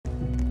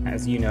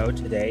As you know,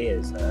 today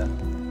is a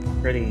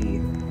pretty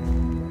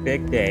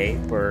big day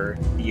for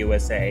the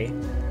USA.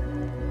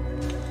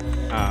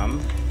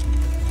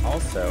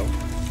 Also,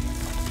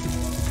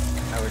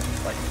 I would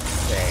just like to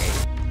say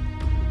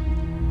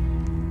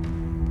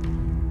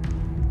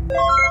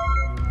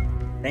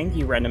thank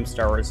you, Random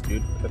Star Wars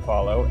Dude, for the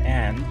follow,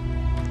 and just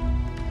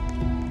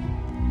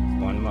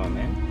one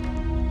moment.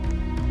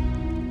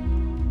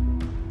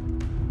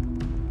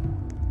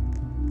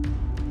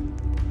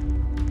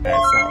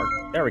 That's not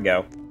working. There we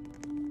go.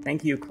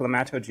 Thank you,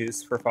 Clamato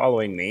Juice, for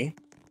following me.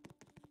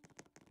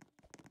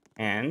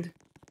 And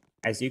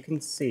as you can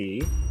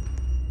see,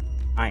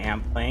 I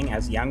am playing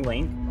as Young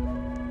Link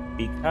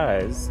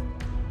because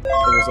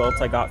the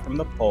results I got from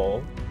the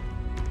poll.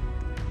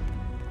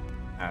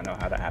 I don't know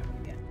how that happened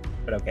again,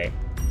 but okay.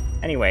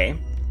 Anyway,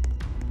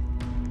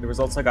 the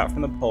results I got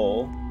from the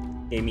poll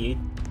gave me.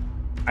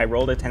 I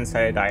rolled a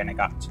 10-sided die and I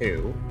got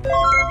 2.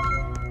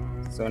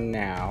 So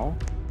now.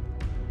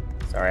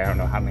 Sorry, I don't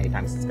know how many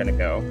times it's gonna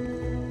go.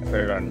 I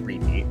put it on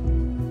repeat.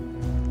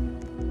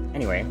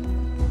 Anyway,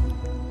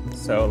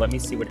 so let me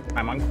see what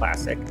I'm on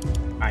Classic.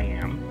 I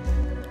am.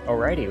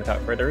 Alrighty,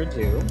 without further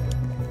ado,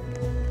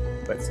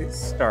 let's get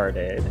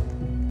started.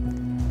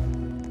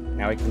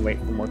 Now we can wait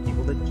for more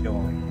people to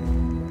join.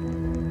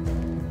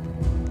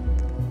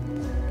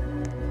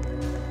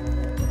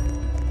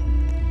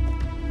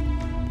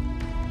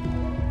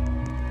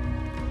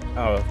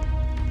 Oh,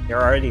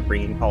 they're already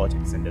bringing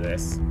politics into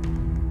this.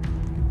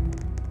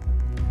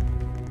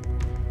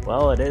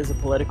 Well, it is a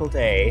political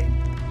day,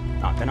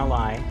 not gonna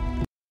lie.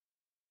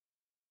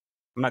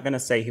 I'm not gonna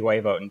say who I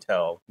vote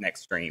until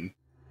next stream.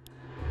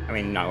 I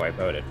mean, not who I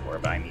voted for,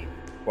 but I mean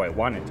who I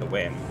wanted to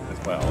win as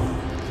well.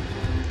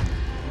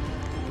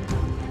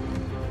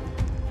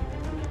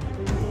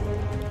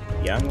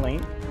 Young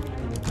Link.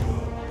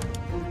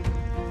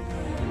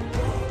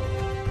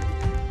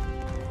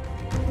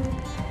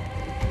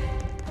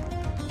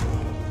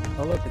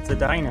 Oh look, it's a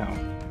dino.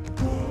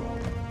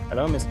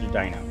 Hello, Mr.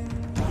 Dino.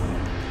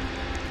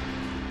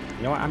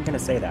 You know what? I'm gonna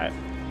say that.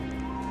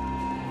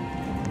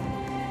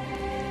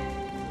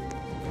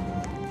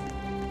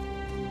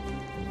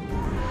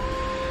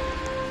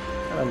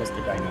 Hello, Mr.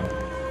 Dino.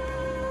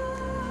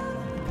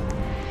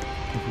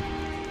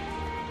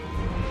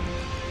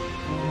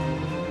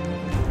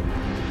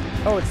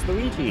 Oh, it's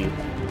Luigi.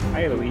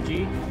 Hi,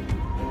 Luigi.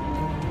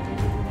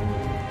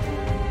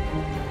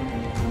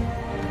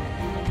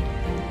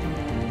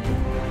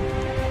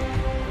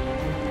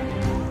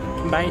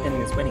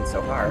 Biden is winning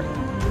so far.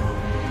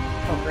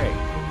 Oh, great.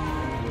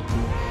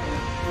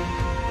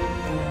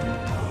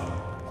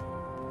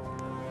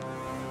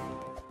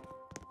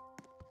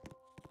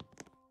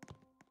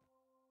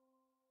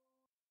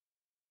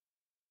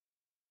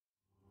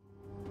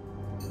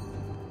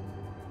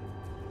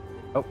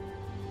 Oh.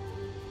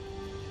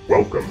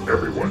 Welcome,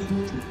 everyone,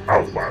 to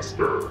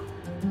Outlaster.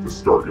 To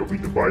start, you'll be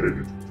divided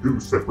into 2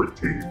 separate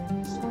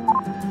teams.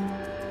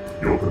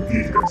 You'll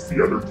compete against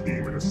the other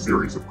team in a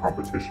series of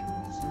competitions.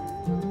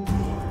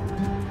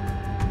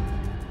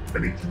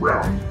 In each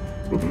round,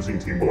 the losing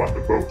team will have to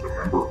vote a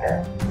member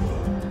off.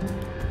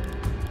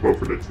 Vote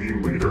for the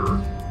team leader,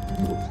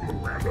 or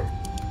team random.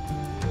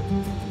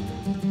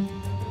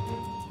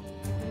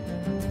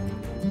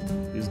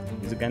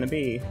 Who's it gonna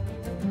be?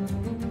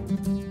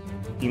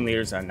 Team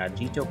leaders are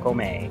Najito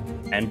Kome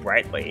and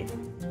Brightly.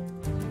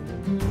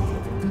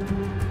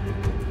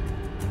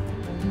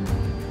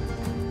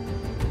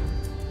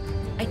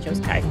 I chose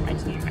Kai for my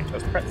team. I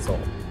chose Pretzel.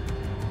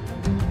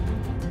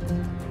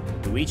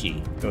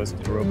 Luigi goes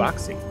to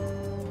Roboxy.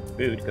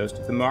 Food goes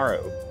to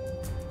Tomorrow.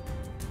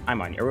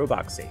 I'm on your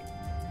Roboxy.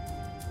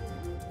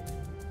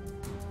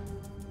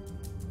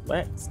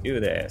 Let's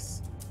do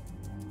this.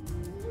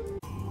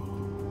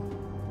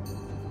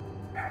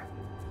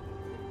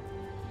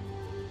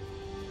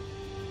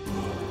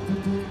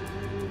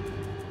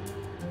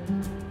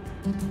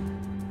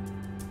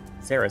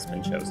 Sarah's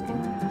been chosen.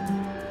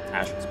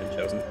 Asher's been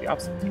chosen to the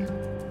opposite team.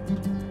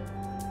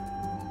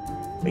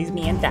 Leaves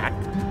me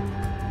intact.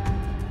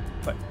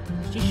 But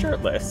she's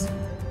shirtless.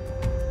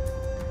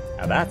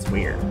 Now that's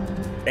weird.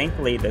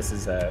 Thankfully, this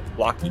is a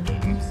blocky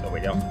game, so we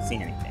don't see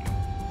anything.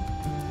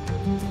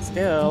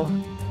 Still,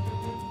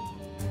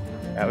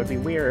 that would be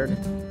weird.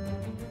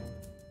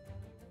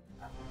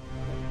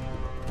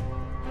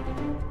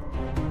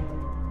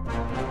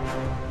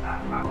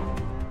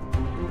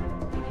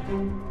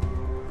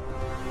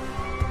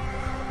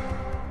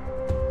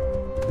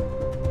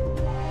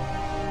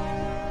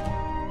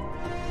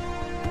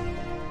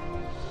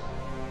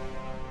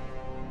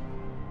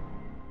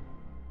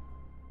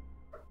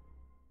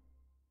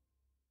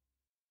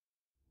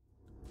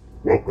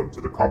 Welcome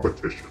to the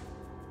competition.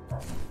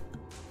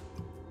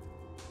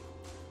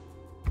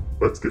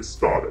 Let's get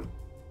started.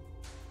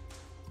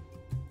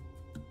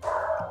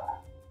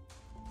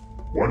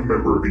 One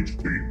member of each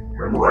team will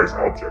memorize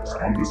objects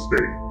on the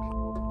stage.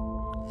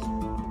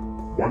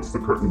 Once the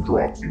curtain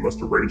drops, you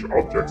must arrange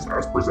objects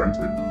as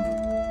presented.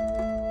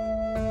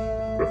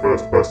 The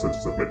first person to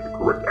submit the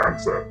correct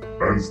answer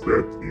earns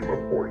their team a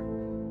point.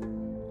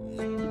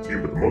 The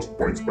team with the most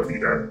points by the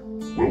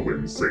end will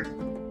win safe.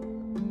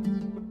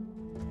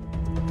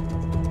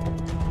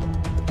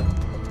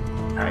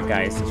 Alright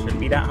guys, this shouldn't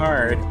be that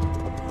hard.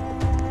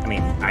 I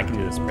mean, I can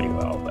do this pretty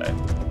well, but it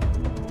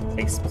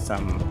takes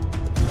some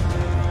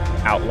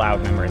out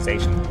loud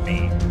memorization for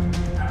me.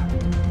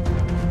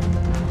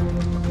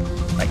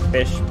 Like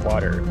fish,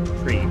 water,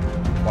 tree,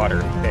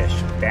 water,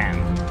 fish, ban.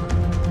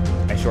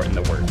 I shortened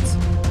the words.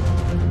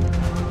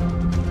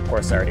 Of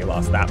course, I already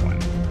lost that one.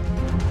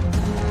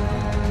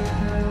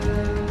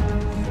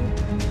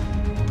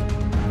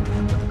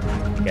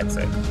 Gets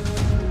it.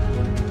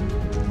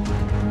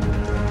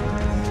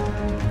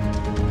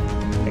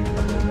 Takes a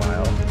little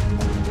while.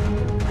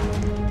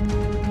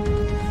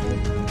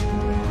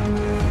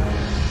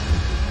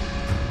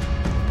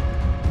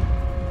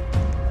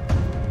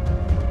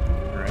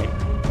 Alright.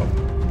 Oh.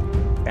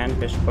 Ban,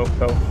 fish,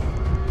 coco,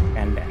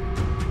 ban, ban.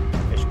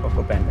 Fish,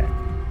 coco, ban, ban.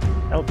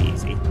 That'll be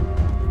easy.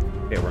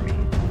 If it were me.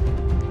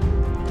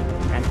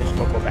 Ban, fish,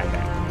 coco, ban,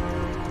 ban.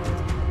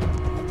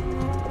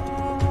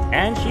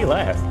 And she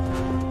left.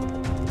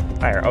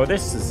 Fire. Oh,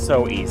 this is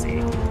so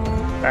easy.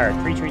 Fire.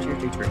 Tree.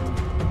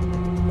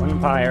 One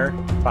fire,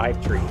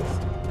 5 trees.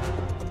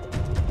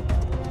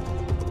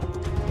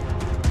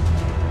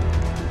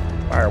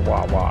 Fire,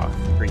 wah.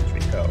 3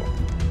 go.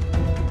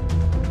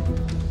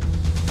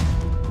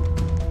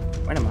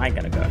 When am I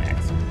gonna go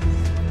next?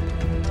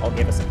 I'll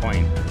give us a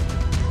point.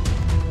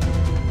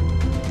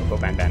 Go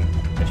ban.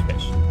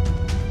 Fish.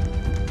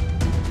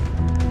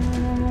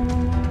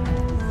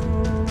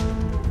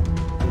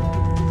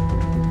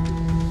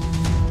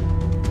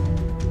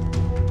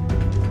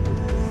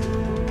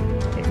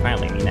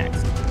 Finally, me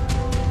next.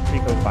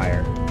 Rico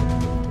fire.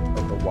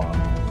 Coco wall.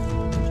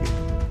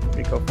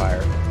 Rico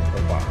fire.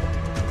 Coco wall.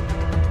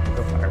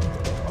 Rico fire.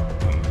 Coco wall.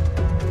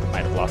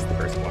 Might have lost the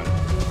first one.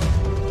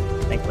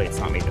 Thankfully, it's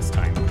not me this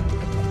time.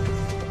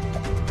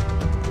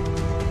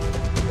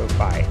 Rico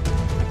fire.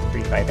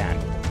 3-5 ban.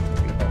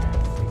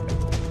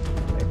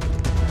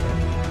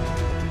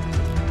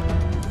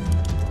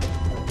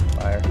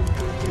 Fire.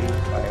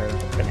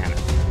 Banana.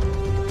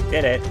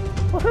 Did it!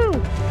 Woohoo!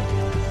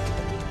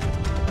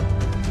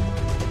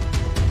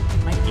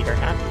 Peter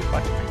happy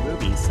watching my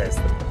movie, says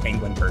the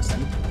penguin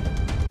person.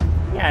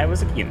 Yeah, it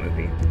was a cute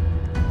movie.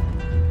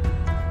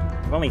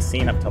 I've only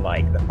seen up to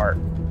like the part,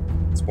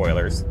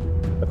 spoilers,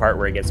 the part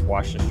where it gets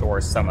washed ashore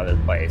some other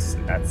place,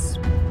 and that's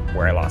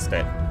where I lost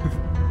it.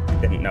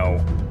 Didn't know,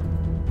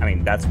 I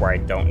mean, that's where I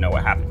don't know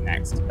what happened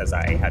next, because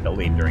I had to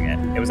leave during it.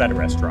 It was at a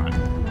restaurant.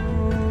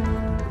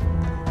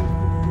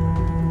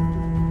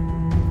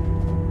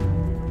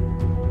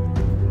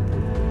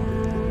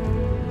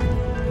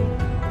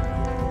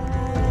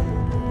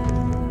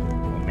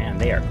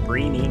 They are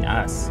greening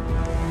us.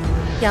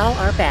 Y'all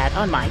are bad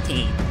on my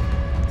team,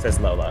 says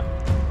Lola.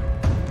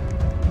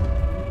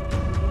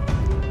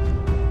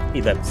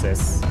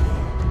 Ellipsis,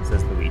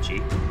 says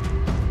Luigi.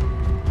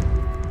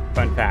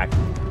 Fun fact,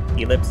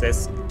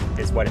 ellipsis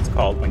is what it's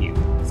called when you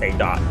say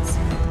dots.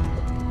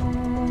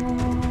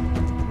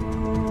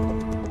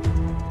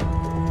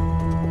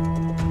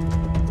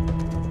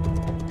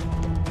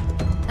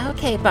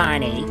 Okay,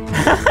 Barney.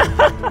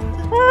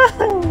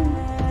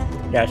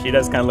 Yeah, she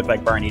does kind of look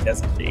like Barney,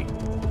 doesn't she?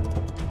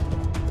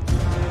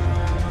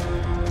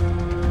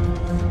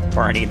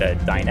 Barney the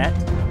dinette,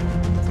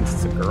 since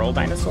it's a girl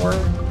dinosaur.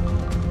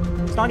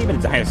 It's not even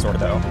a dinosaur,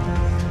 though.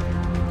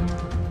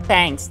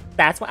 Thanks,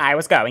 that's what I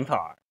was going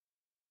for,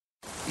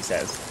 he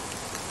says.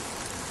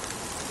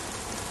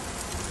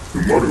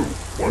 Umaru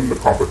won the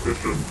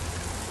competition.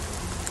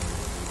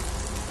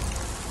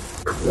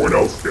 Everyone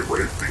else get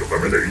ready for the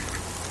elimination,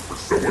 or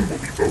someone will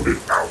be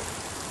voted out.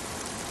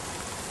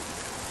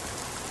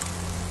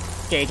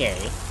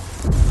 JJ.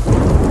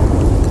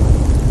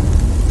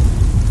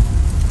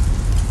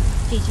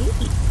 GG.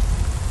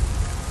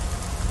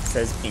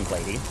 Says Pink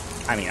Lady.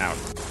 I mean, I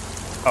don't...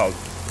 Oh,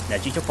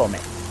 Najichokome.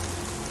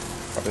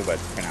 Probably what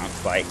it's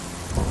pronounced like.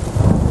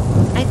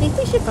 I think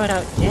we should vote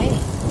out Jay.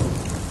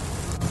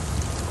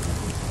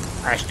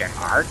 Question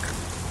mark?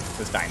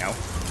 Says Dino.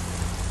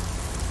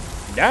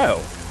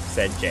 No,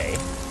 said Jay.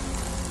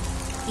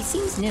 He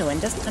seems new and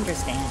doesn't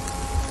understand.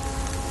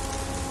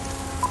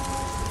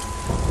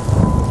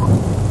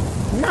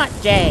 Not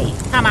Jay.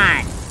 Come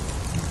on.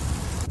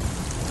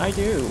 I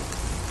do.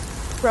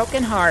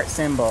 Broken heart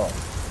symbol.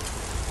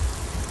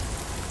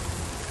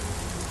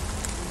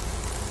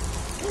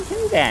 And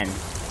who then?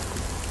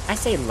 I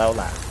say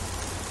Lola.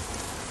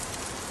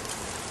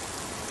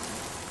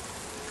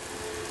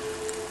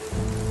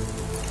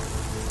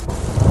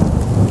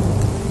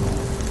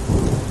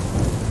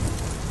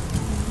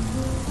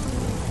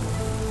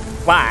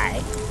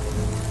 Why?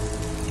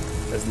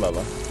 Says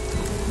Lola.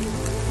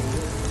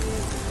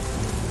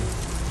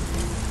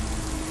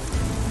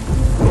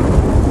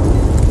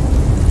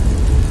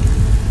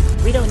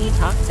 We don't need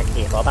toxic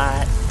people,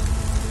 but...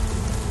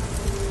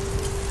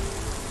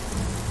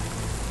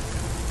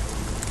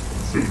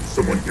 Soon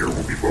someone here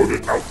will be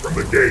voted out from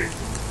the game.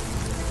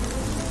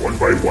 One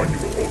by one, you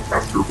will all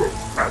cast your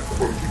votes at the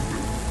voting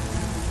booth.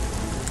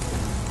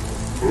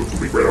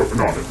 supposedly read out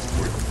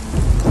anonymously.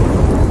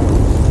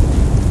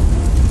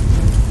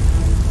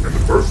 And the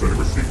person who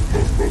received the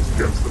most votes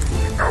against them will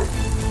be out.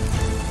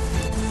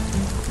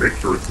 Make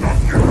sure it's not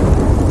you.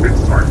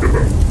 It's time to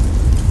vote.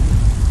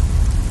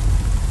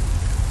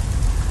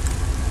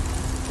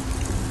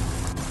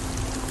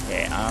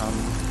 Okay,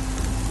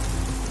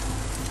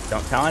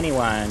 don't tell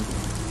anyone.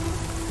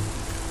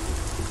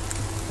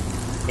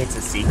 It's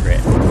a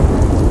secret.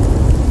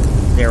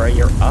 Sarah,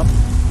 you're up.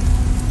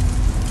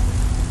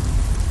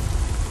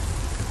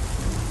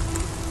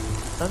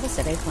 Lola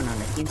said everyone on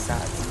the team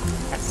sucks.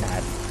 That's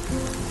sad.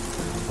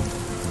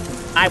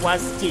 I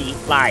was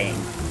lying.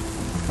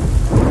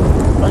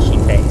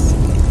 Blushing face.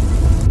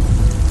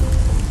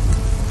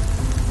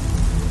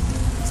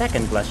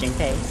 Second blushing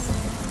face.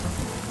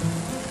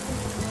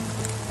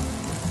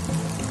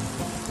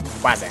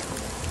 Wasn't.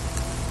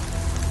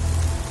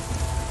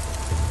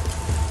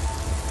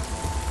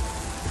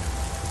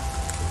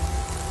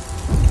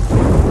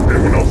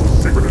 Anyone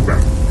else's secret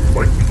advantage would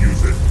like to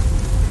use it?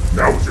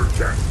 Now is your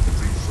chance to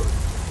do so.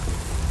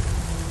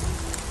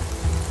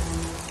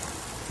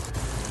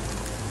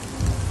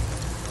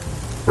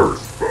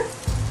 First vote.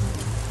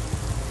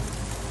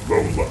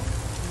 Lola.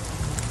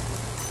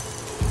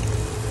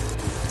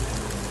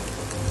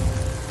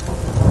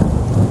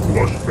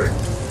 Blush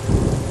face.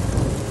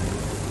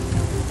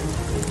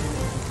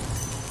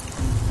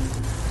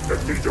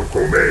 Castillo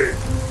Come.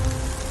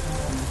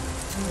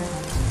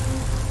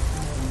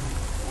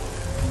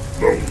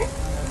 Lola.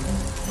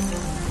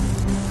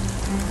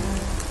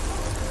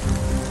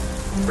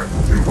 That's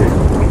 2 votes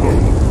for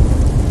Lola.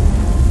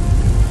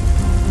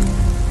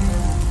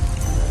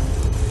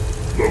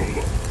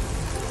 Lola.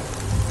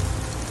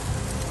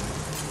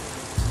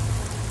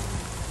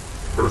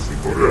 Person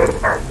voted out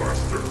of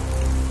Outlaster.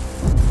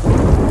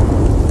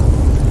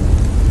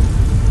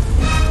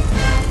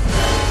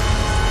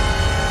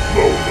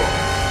 Lola.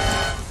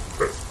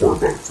 That's 4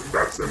 votes and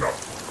that's enough.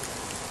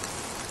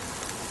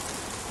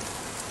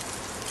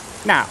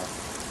 Now.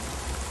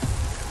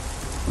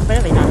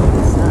 Clearly not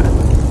this up.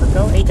 But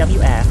go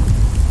AWF.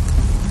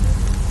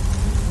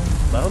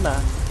 Lola.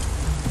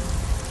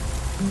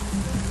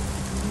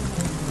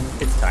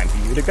 It's time for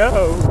you to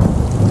go.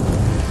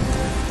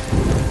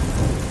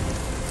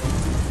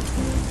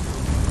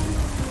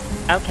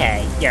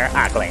 Okay, you're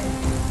ugly.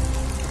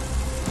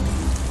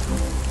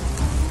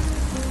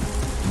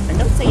 And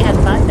don't say you had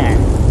fun then.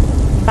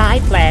 Bye,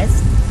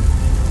 Fliss.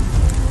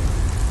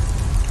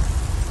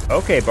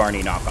 Okay,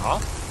 Barney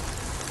knockoff.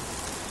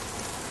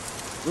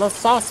 La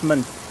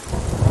Sauceman.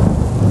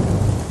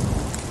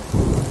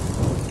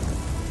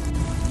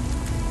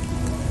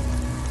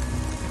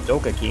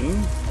 Doka King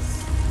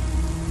has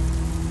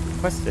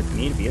requested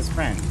me to be his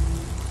friend.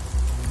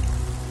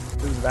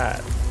 Who's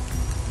that?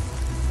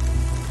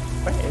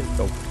 Where is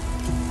Doka?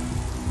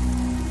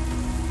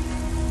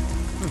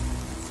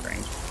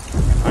 Strange.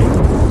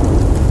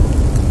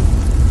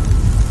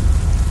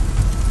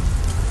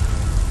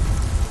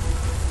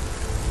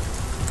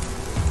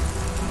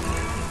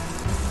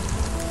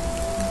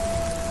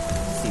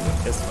 See what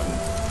this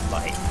one's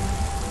like.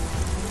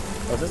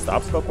 Oh, is this the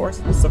obstacle course?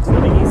 This looks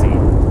really easy.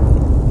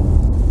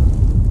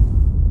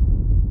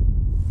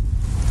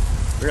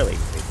 Really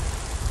easy.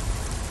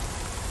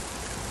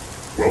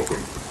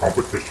 Welcome to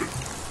competition.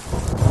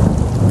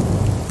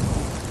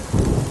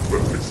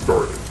 Let's get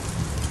started.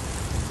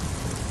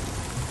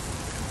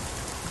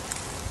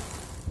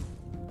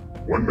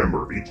 One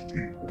member of each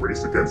team will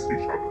race against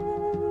each other.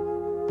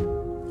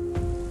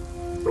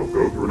 They'll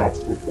go through an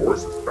obstacle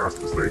course as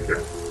fast as they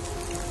can.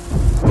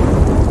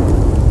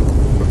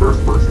 The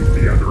first person to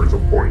the end earns a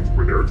point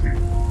for their team.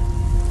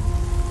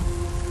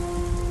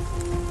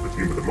 The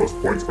team with the most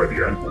points by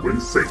the end will win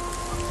safely.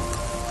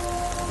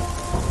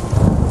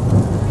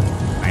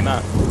 I'm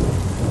up.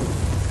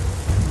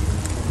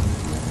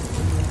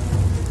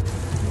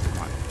 Come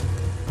on.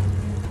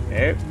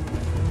 Okay.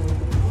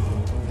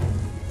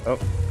 Oh,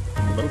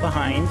 a little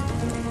behind.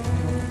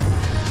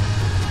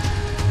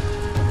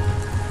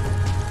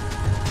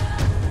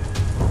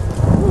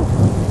 Whew.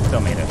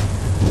 Still made it.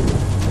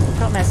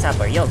 Don't mess up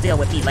or you'll deal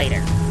with me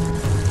later.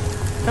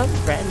 Don't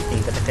threaten me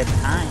with a good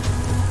time.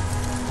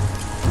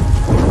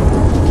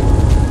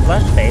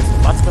 Blush face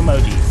with lots of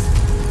emojis.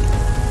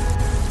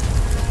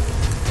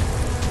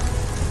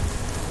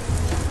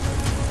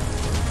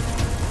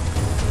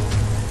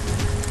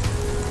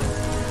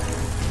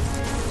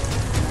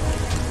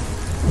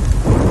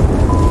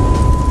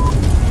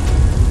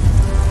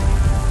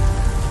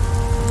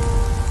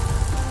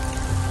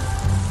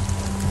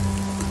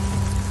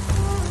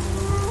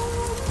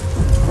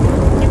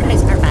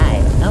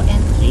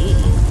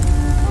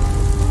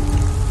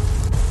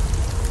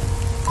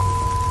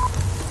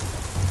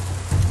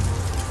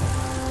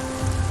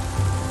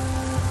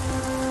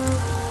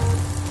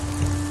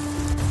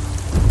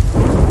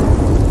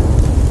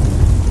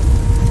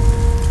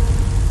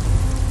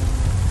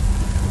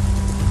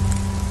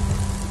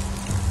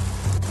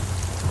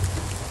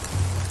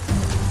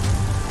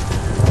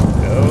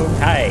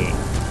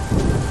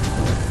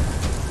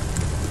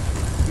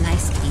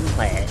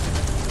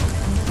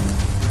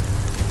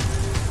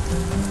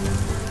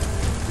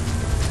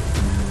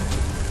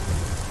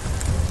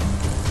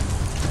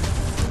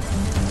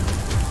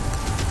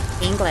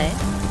 Ugly.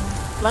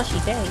 Blushy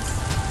face.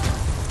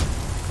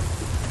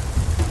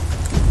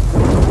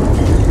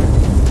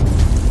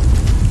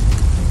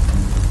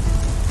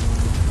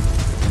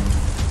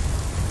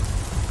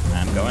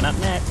 I'm going up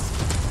next.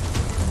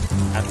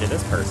 After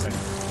this person.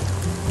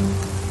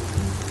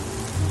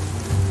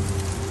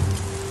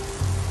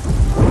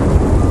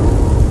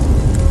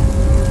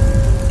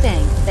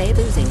 Dang, they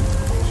losing.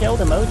 Chilled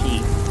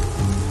emoji.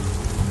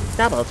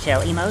 Double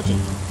chill emoji.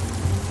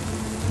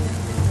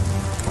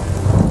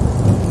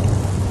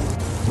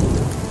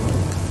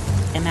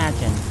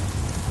 Imagine.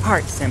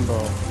 Heart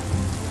symbol.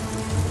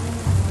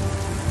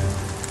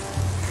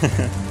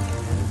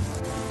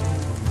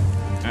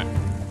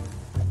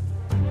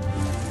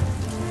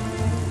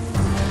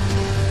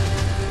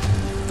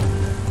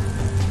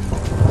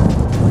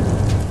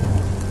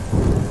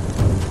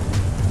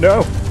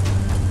 No!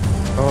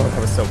 Oh, that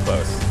was so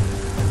close.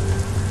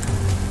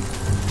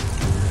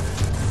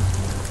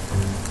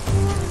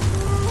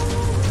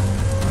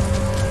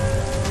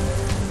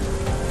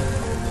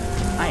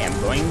 I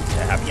am going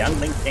to have Young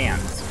Link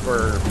dance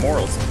for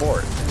moral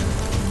support.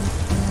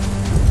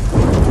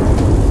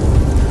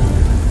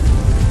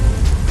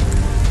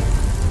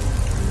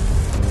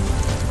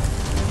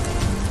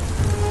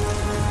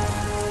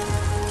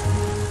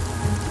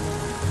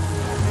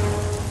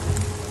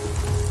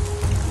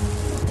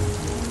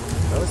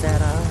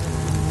 Rosetta.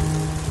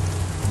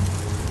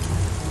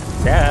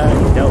 Sarah,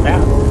 you filled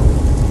out.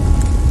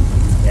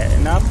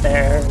 Getting up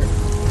there.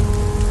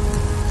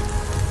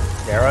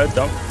 Sarah,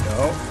 don't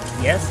go.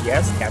 Yes,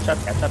 yes, catch up,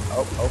 catch up.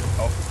 Oh, oh,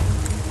 oh.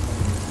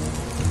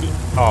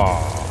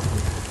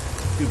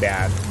 Aw. Too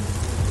bad.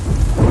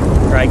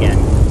 Try again.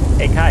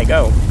 Hey, Kai,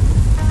 go.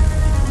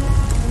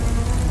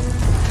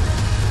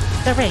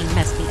 The rain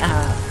messed me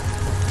up.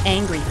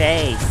 Angry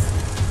face.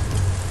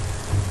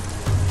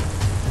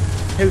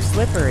 Too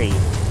slippery.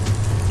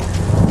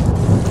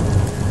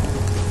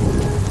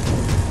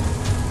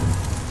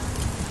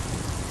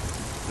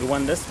 Who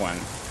won this one?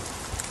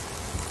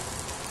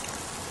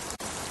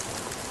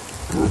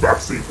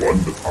 Rubaxi won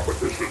the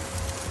competition.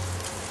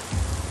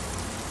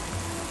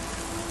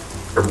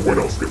 Everyone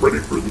else get ready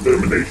for the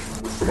elimination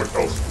where someone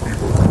else will be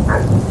voted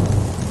out.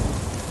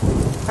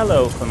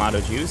 Hello,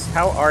 Clamato Juice.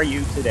 How are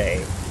you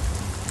today?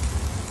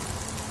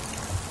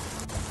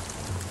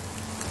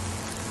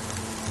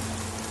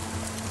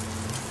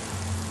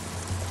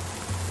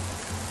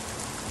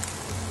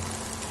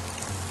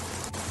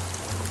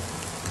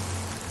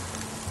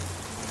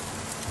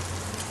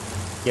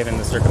 Given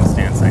the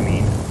circumstance, I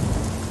mean.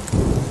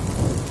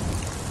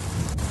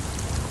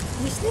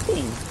 You're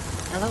slipping.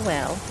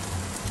 LOL.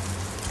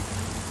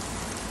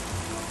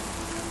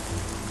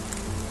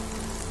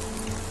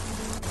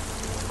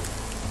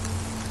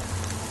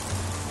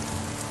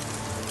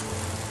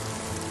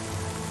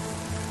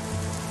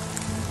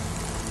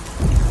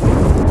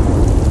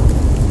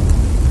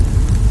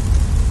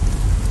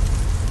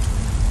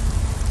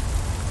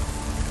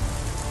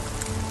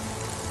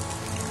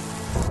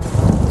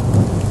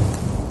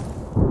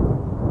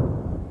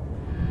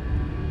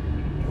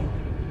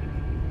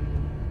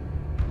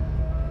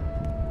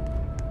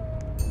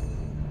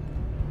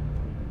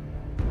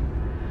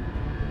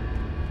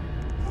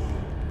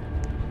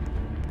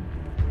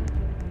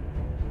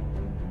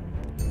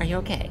 Are you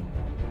okay?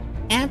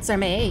 Answer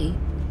me!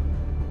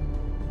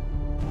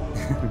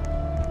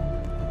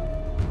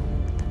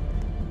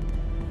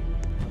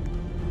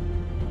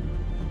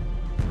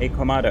 Hey,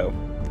 Clamato,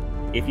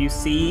 if you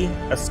see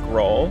a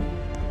scroll,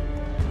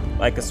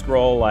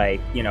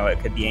 you know, it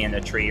could be in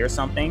a tree or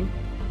something,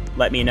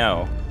 let me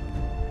know.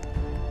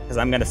 Because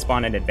I'm going to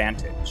spawn an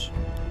advantage.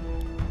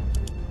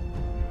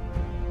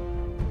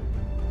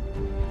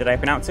 Did I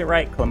pronounce it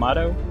right,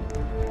 Clamato?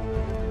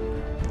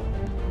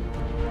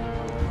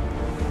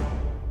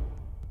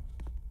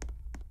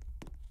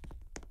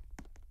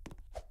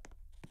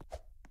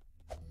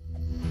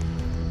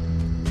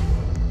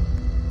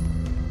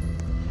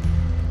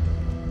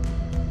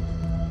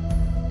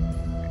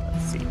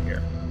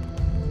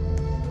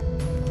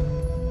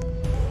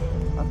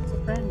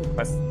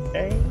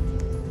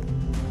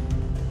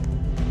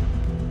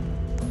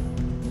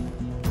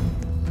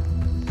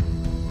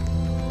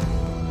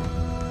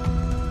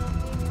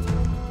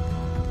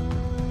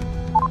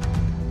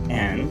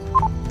 And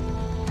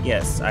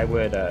yes, I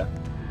would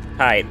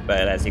hide,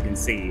 but as you can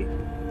see,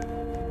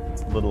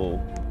 it's a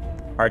little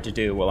hard to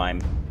do while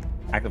I'm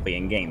actively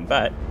in game,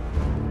 but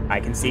I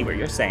can see what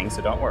you're saying,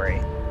 so don't worry.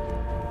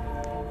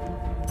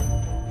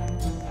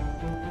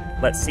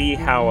 Let's see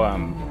how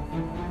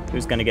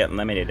who's gonna get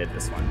eliminated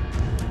this one.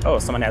 Oh,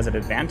 someone has an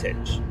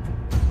advantage.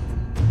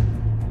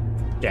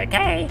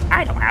 JK,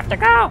 I don't have to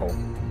go!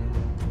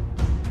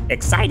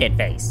 Excited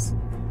face.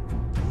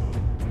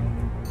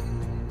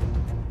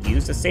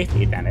 Used a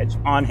safety advantage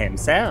on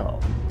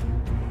himself.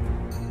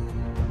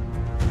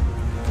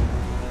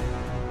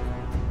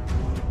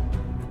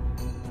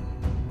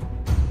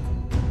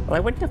 Well, I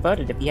wouldn't have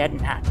voted if you hadn't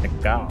had to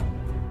go.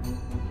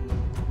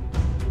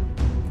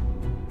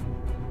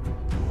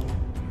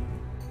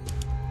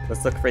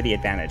 Let's look for the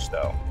advantage,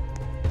 though.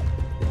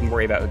 We can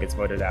worry about who gets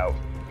voted out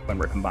when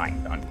we're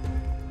combined on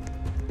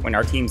when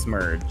our teams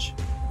merge.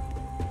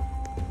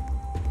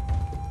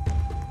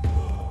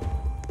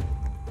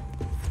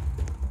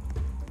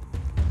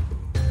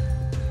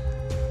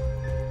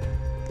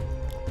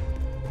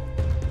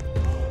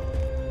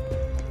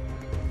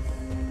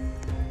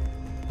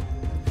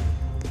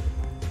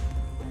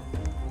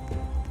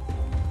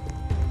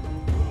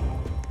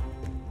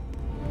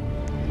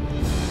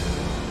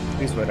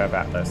 Who's would have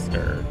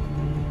Outlaster?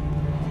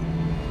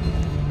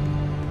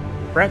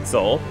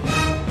 Pretzel.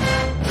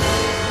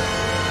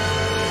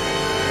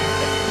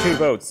 2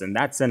 votes, and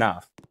that's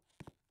enough.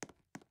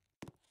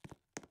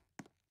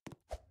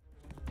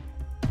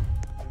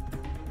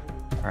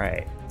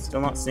 Alright, still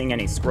not seeing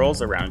any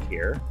scrolls around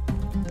here.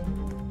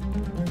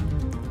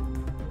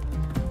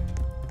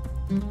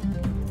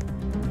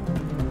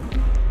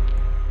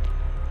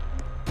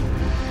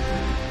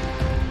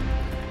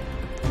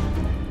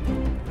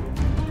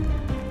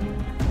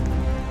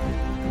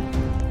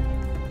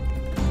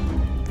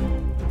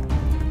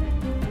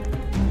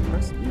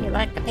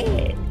 Like a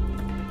pig.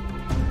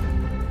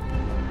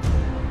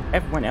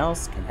 Everyone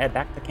else can head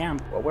back to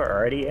camp while we're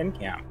already in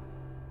camp.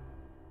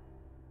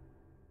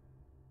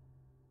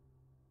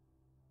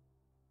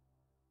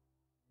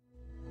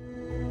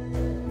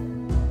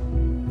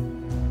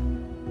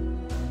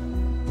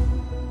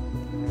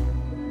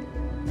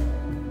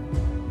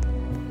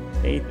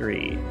 Day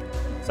 3.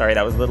 Sorry,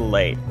 that was a little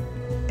late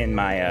in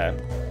my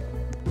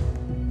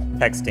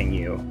texting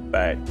you,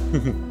 but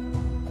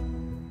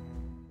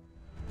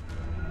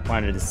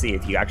wanted to see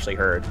if you actually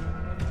heard.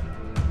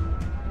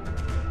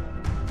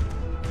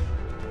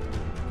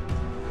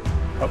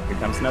 Oh, here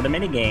comes another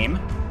minigame.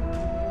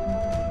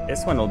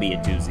 This one will be a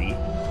doozy.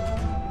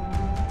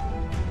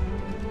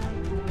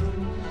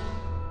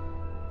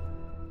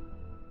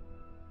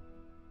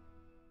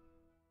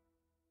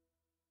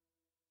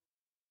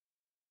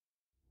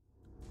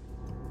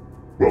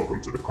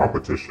 Welcome to the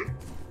competition.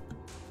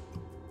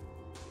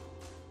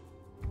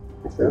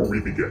 Before we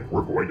begin,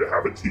 we're going to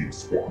have a team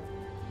swap.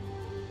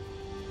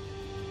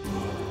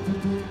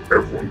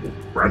 Everyone will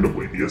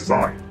randomly be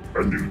assigned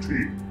a new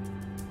team.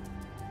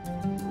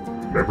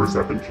 Members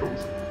have been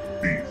chosen.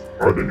 These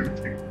are the new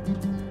teams.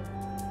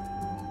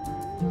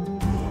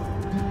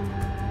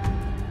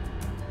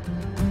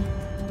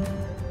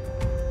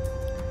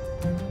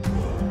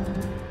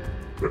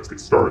 Let's get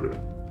started.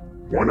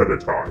 One at a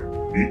time,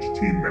 each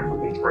team member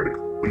will try to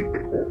complete the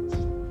course.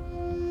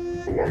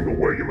 Along the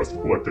way, you must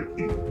collect a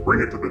key,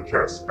 bring it to the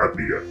chest at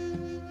the end.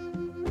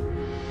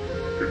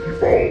 If you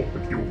fall, the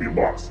key will be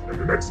lost, and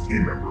the next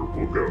team member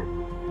will go.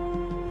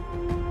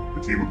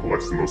 The team who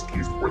collects the most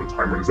keys before the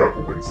timer is up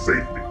will win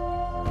safety.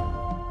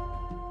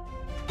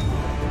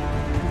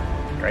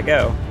 Here I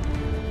go.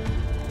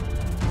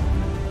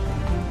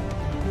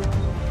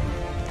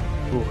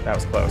 Ooh, that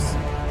was close.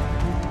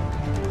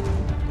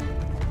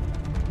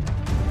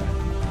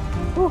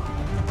 Whew.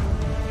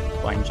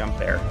 Blind jump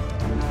there.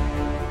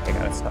 I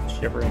gotta stop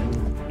shivering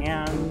my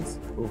hands.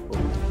 Ooh,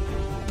 ooh.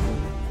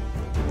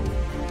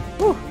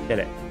 Whew, did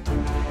it.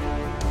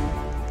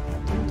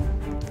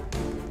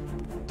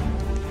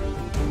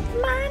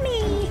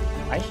 Mommy!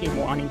 Why is she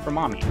wanting for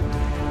mommy?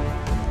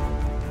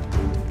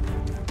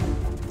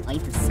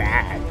 Life is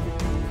sad.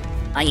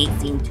 I ain't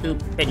seen 2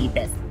 pretty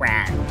best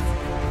friends.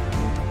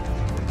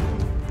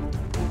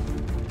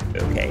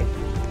 Okay.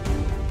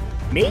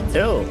 Me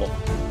too.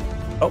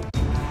 Oh.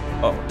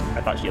 Oh,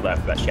 I thought she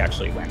left, but she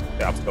actually went to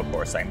the obstacle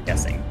course, I'm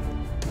guessing.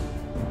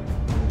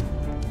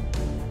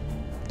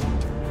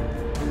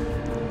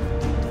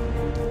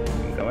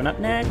 I'm going up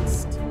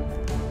next.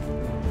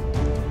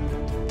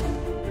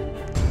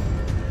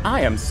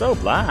 I am so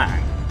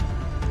blind.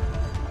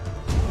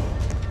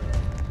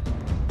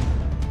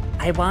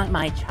 I want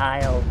my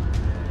child.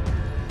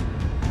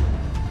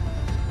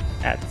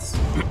 That's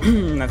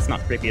that's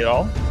not creepy at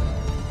all.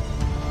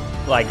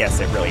 Well, I guess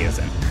it really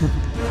isn't.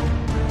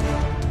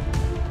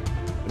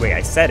 The way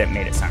I said it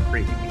made it sound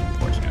creepy,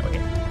 unfortunately.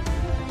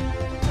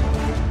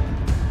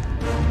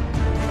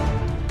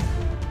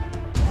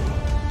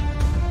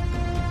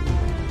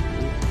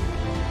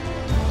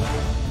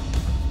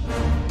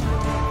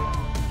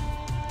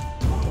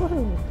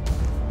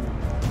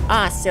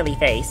 Ah, silly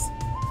face.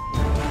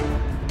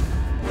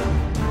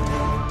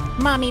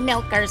 Mommy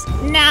milkers,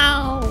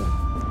 no!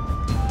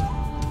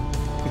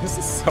 This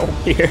is so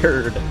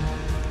weird.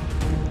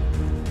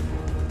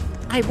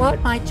 I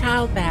want my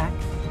child back.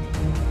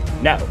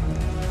 No.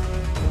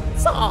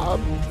 Sob.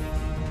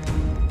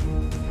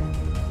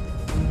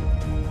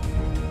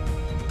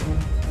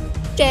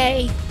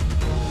 Jay.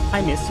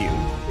 I miss you.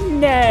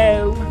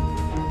 No.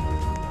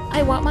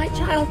 I want my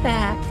child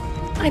back.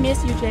 I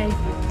miss you, Jay.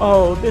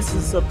 Oh, this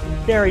is a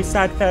very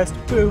sad fest.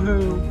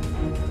 Boo-hoo.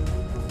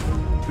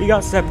 We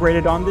got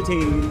separated on the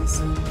teams.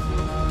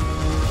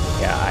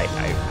 Yeah, I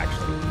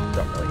actually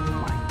don't really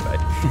mind,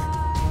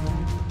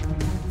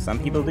 but some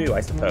people do,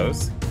 I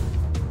suppose.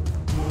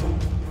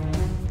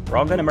 We're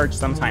all gonna merge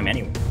sometime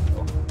anyway.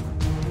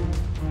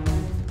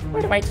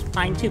 Where do I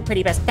find 2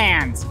 pretty best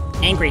fans?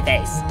 Angry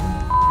face.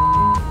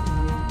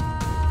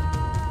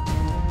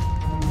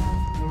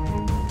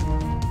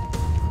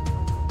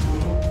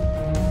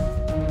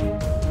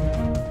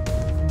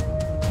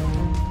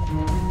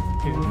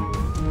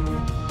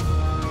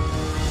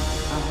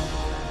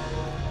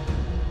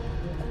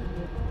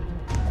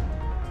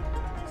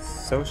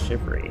 so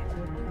shivery.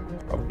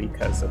 Probably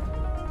because of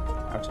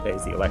how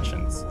today's the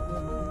elections.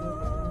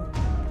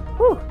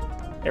 Whew!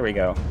 There we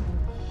go.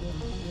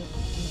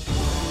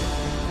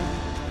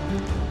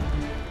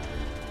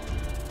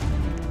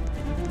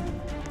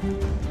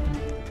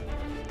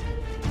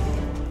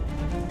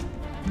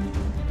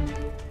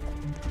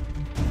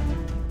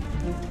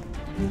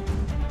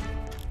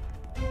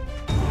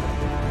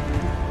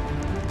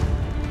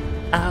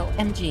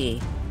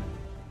 OMG.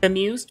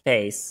 Bemused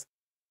face.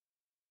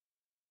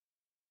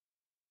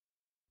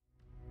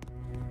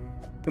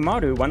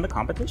 Kumaru won the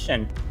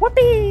competition.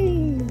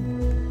 Whoopee!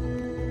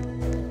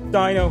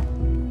 Dino.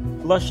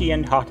 Blushy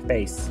and hot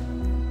face.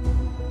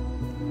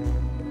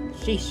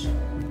 Sheesh.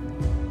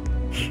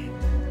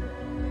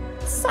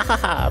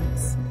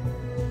 Sobs.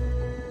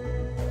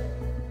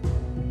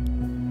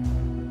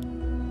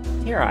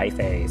 Tear-eye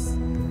face.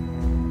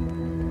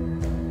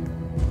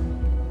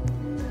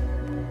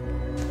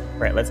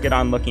 Right, let's get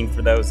on looking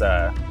for those,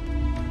 for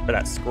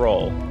that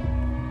scroll.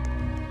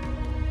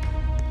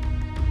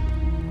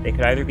 They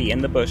could either be in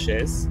the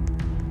bushes,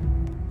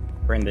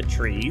 or in the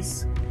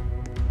trees.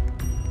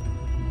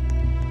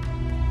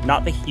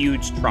 Not the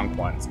huge trunk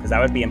ones, because that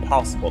would be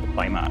impossible to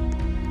climb up.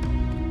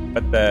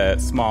 But the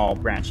small,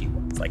 branchy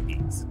ones, like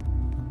these.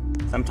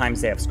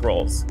 Sometimes they have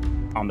scrolls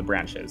on the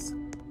branches.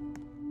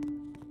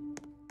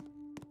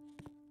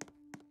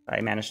 I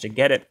managed to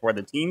get it for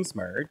the teams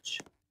merge.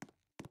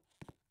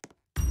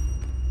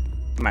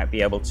 Might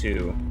be able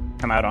to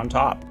come out on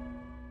top.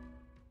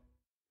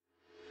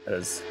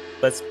 Because,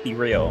 let's be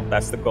real,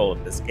 that's the goal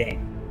of this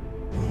game.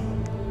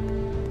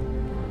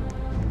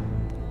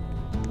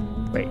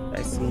 Wait, did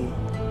I see?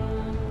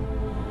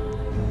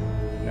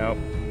 Nope.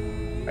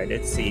 I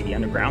did see the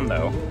underground,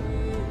 though.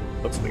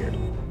 Looks weird.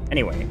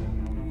 Anyway.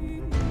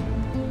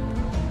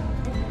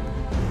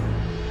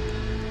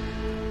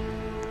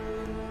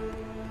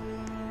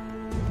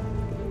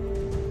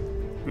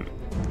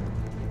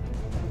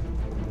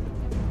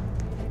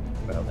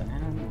 Well then,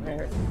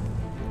 where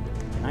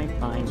can I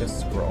find a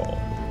scroll?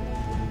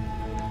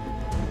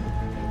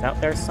 It's out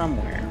there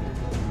somewhere.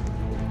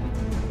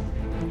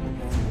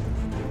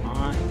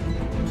 On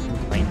in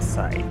plain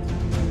sight.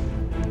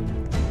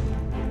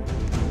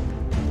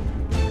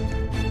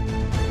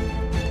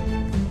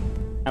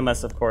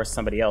 Unless, of course,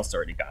 somebody else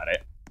already got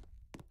it.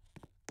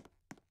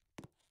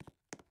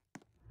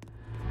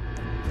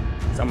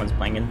 Someone's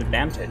playing an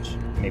advantage.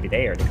 Maybe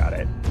they already got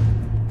it.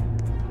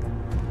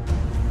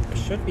 There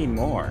should be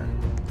more.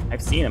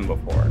 I've seen them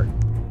before.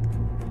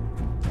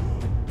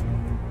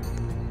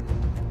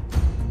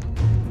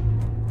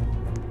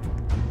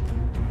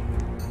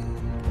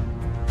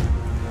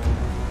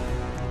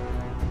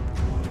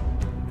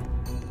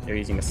 They're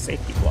using a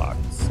safety block,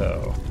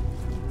 so...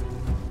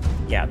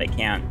 yeah, they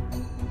can't...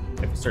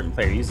 if a certain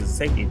player uses a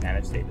safety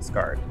advantage, they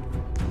discard.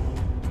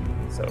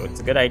 So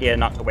it's a good idea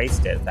not to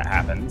waste it if that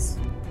happens.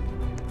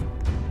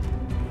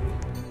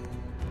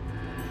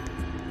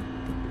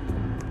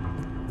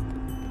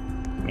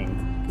 I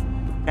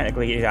mean,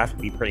 technically you have to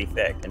be pretty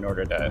thick in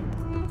order to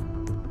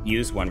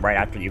use one right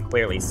after you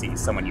clearly see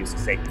someone use a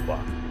safety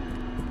block.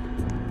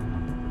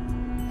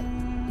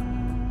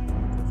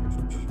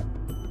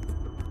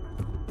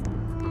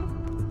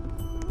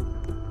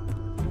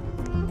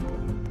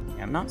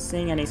 I'm not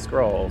seeing any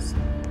scrolls.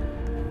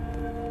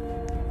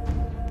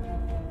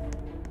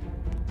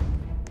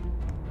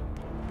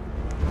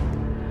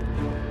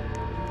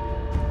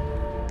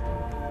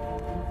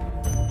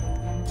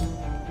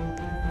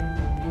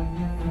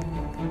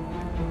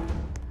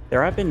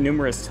 There have been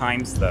numerous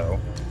times, though,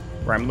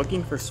 where I'm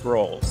looking for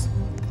scrolls,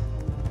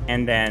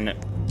 and then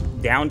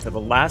down to the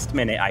last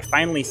minute, I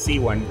finally see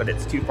one, but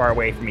it's too far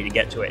away for me to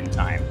get to it in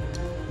time.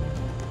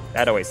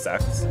 That always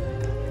sucks.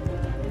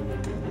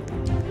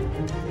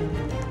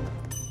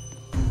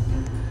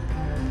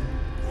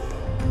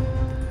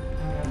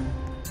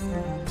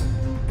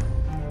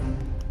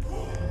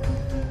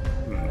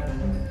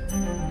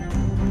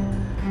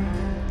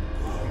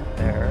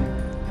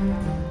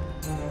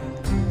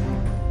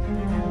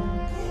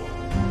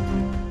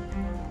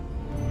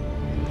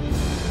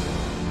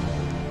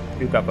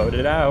 Who got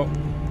voted out?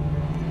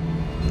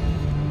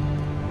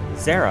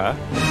 Sarah?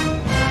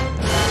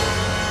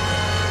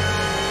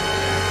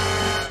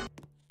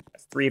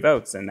 That's 3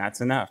 votes, and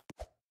that's enough.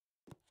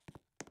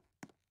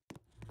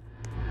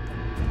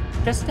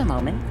 Just a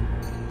moment.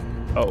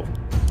 Oh,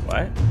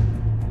 what?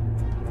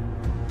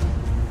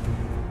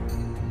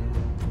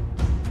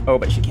 Oh,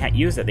 but she can't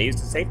use it. They used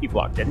a safety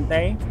block, didn't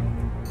they?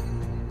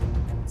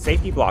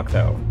 Safety block,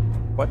 though.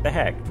 What the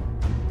heck?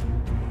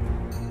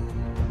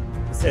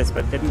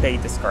 But didn't they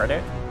discard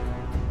it?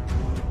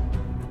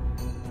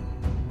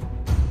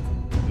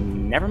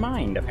 Never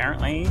mind,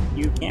 apparently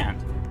you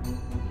can't.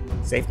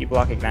 Safety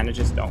block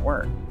advantages don't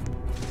work.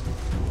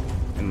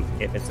 And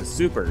if it's a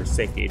super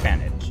safety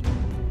advantage.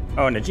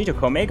 Oh, Najito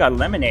Kome got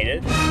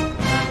eliminated.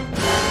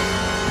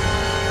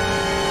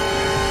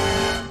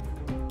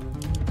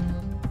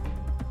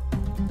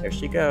 There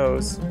she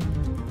goes.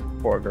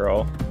 Poor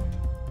girl.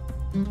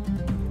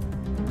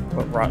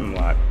 What rotten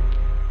luck.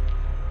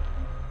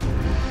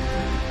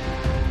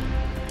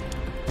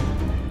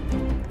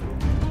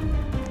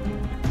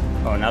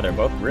 Oh, now they're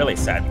both really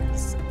sad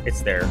because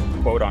it's their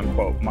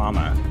quote-unquote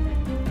mama,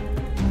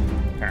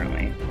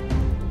 apparently.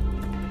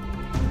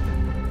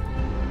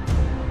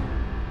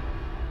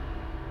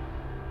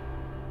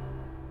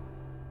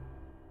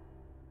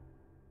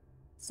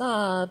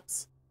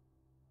 Subs.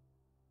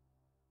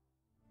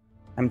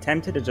 I'm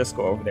tempted to just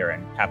go over there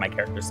and have my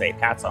character say,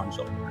 "Pats on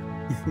shoulder."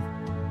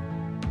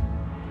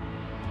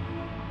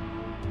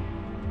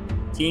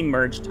 Team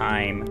merge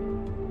time.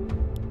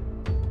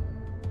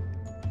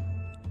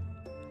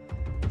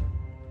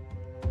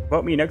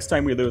 Vote me next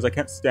time we lose. I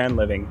can't stand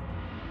living.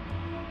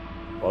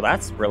 Well,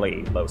 that's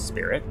really low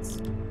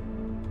spirits.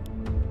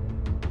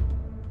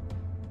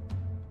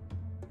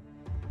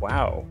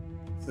 Wow.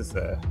 This is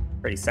a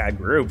pretty sad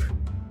group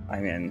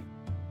I'm in.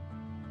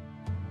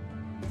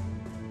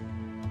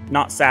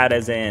 Not sad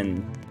as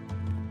in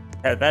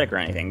pathetic or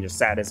anything, just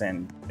sad as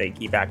in they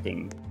keep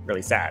acting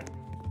really sad.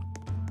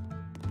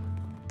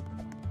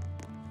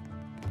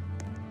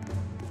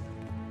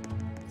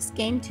 This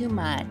game too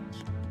much.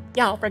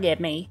 Y'all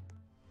forgive me.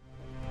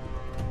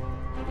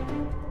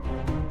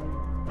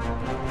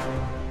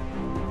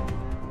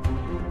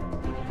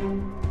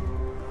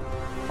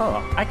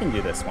 Oh, I can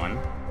do this one.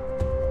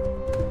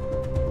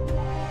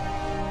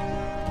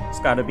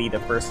 It's gotta be the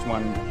first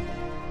one,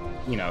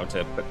 you know,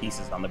 to put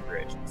pieces on the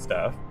bridge and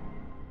stuff.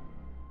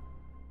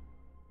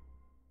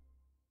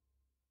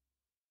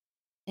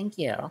 Thank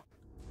you.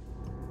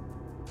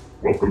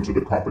 Welcome to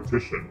the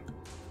competition.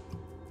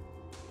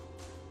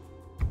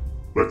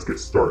 Let's get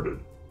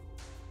started.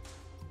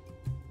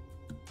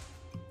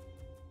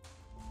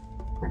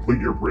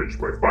 Complete your bridge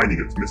by finding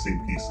its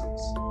missing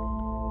pieces.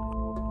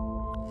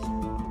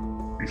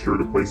 Be sure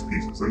to place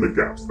pieces in the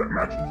gaps that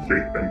match its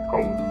shape and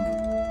color.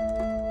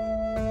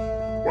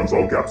 Once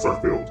all gaps are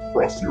filled,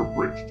 cross your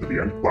bridge to the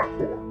end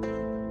platform.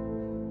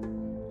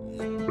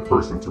 The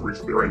person to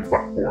reach their end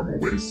platform will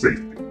win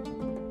safety.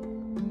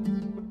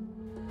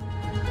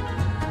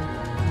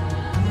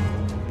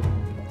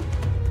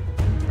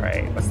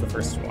 Alright, what's the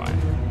first one?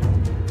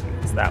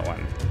 It's that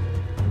one.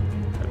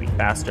 That'll be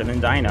faster than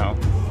Dino.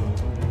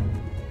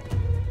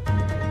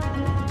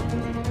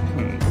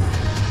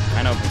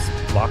 Dino is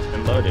locked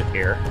and loaded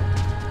here.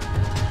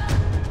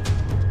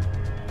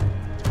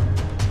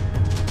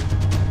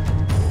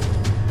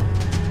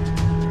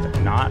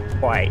 But not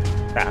quite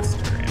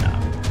faster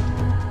enough.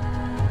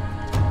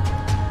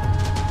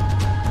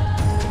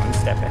 One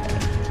step ahead.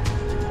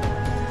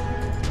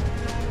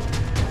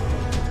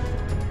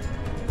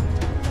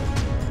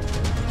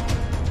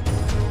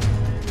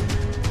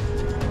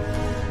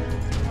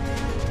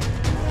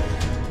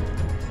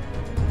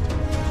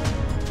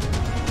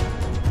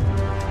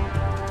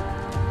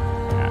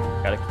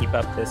 Keep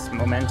up this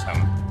momentum.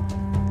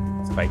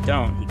 So if I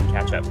don't, he can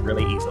catch up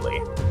really easily.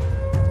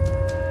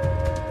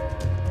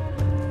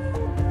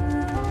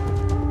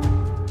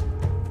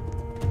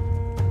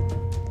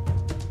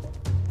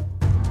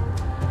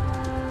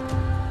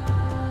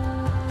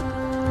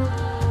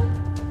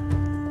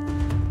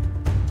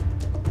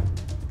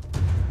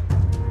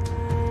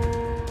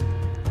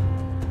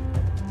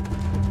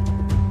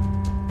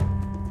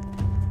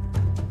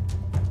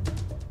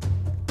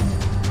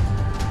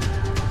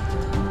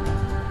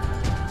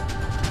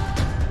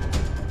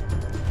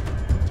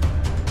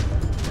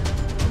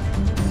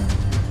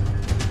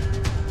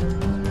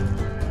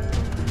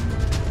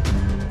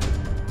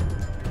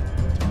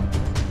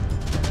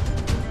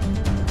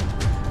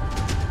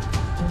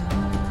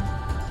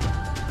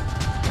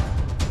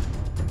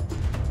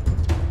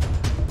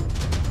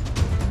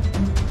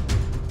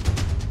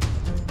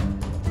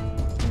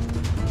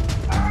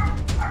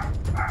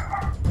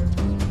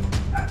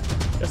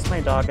 My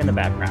dog in the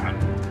background.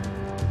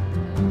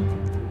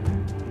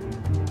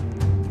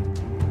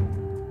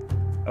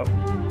 Oh,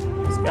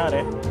 he's got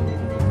it.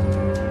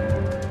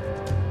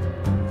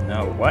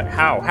 No, what?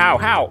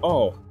 How?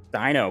 Oh,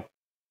 Dino.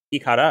 He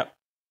caught up.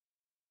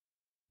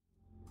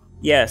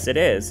 Yes, it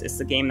is. It's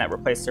the game that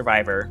replaced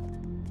Survivor.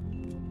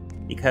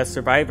 Because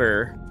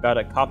Survivor got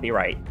a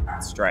copyright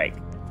strike.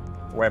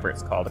 Whatever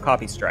it's called, a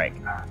copy strike.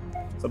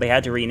 So they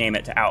had to rename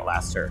it to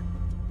Outlaster.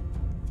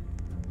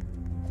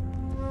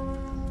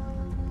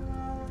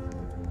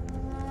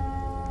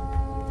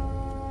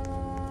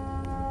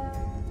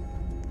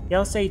 Yeah,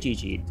 I'll say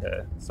GG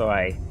so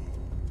I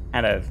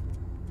kind of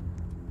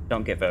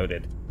don't get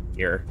voted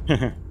here.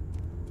 In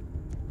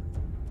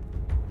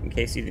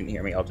case you didn't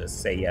hear me, I'll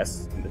just say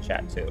yes in the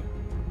chat too.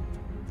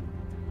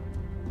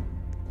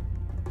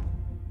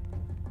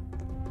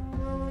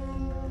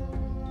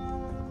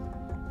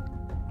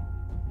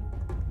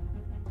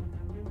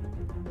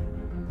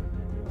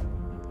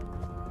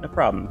 No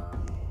problem.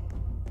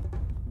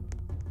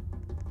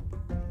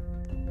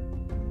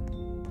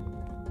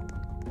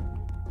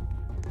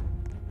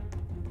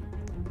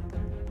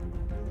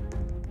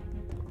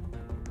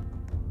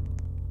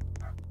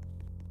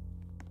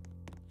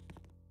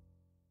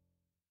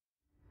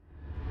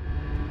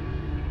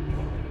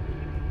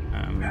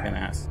 I'm gonna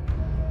ask.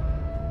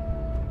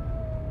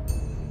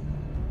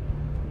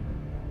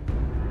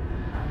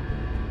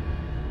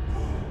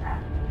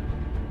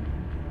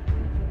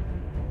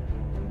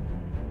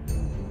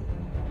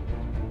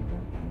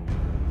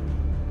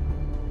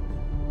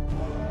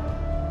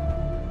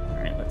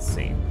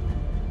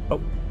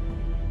 Oh.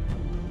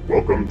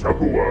 Welcome,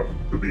 Tapua,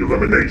 to the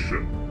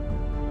elimination.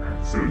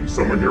 Soon,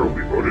 someone here will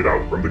be voted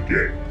out from the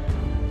game.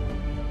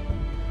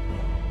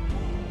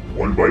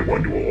 One by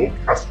one, you will all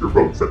cast your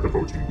votes at the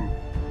voting booth.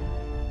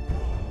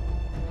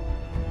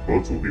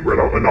 Votes will be read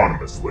out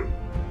anonymously.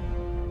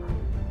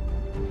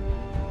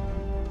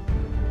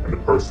 And the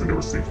person who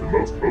receives the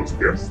most votes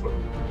against them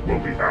will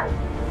be out.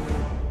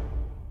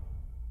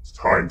 It's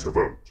time to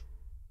vote.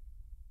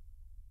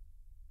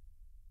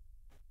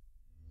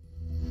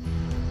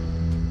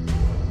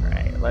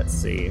 Alright, let's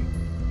see.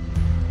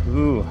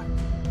 Ooh.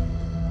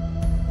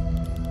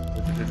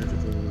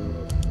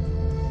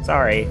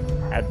 Sorry,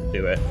 had to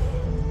do it.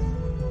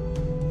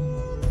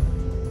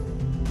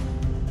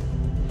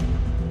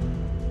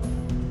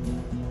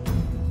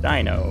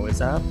 Dino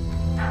is up.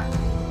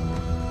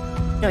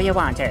 Do you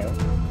want to?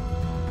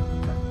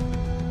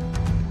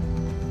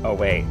 Oh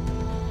wait.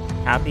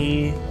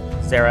 Happy,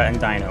 Sarah, and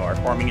Dino are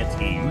forming a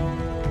team.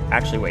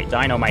 Actually, wait,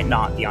 Dino might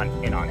not be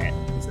in on it.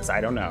 He says, I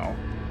don't know.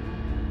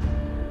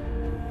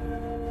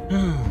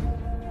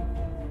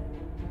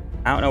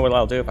 I don't know what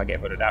I'll do if I get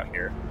voted out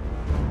here.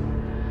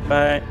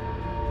 But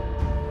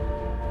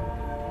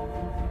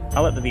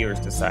I'll let the viewers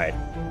decide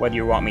whether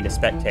you want me to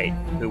spectate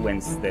who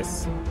wins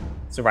this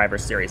Survivor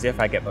Series if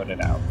I get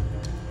voted out.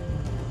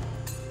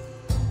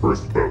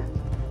 First vote.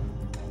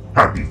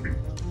 Happy Feet.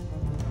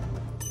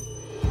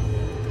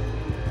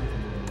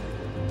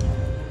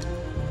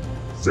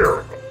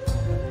 Sarah.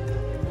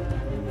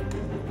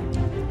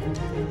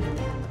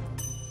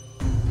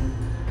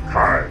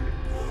 Kai.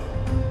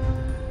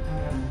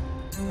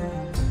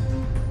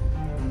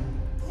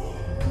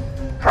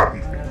 Happy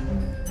Feet.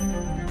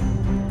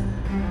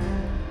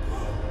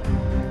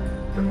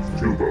 That's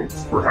 2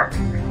 votes for Happy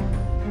Feet.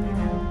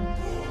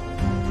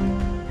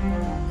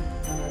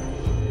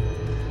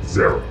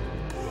 Sarah.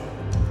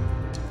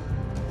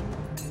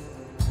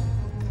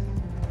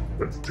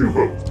 That's 2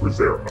 votes for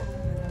Sarah.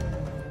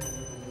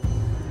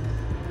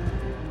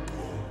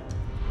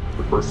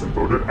 The person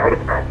voted out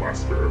of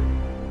Outlaster.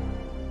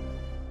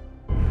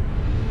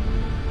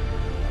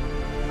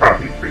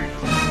 Happy Feet.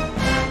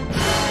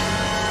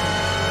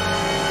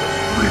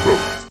 3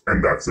 votes,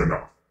 and that's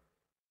enough.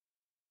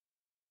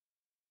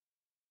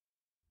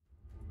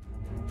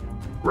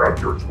 Grab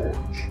your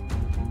torch.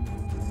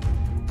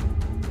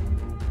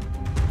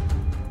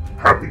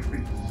 Happy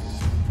Feet.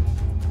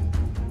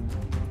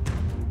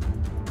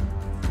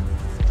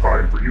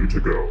 Time for you to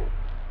go.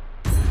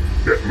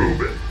 Get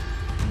moving.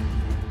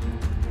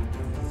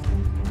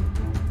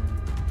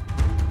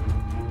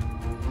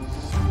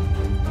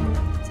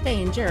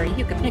 Stay in jury,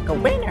 you can pick a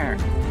winner.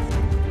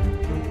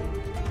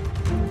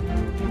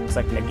 Looks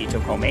like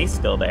Nagito Kome's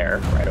still there,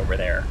 right over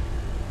there.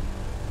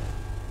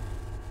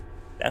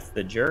 That's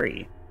the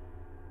jury.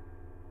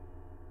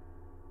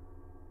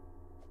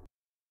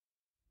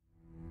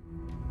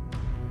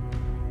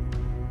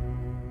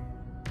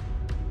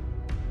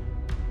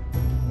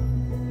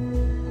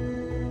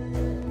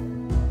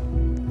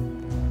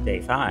 Day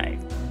 5.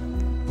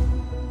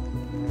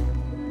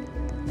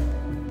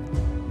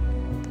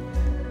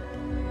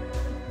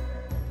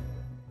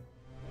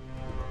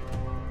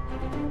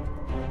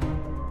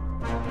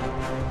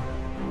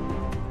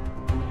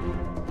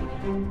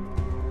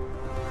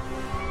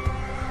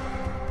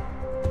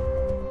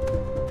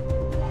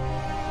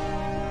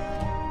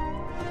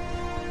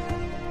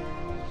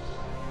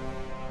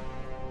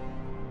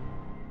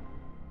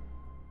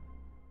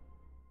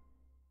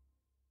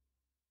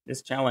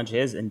 This challenge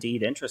is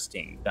indeed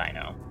interesting,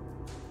 Dino.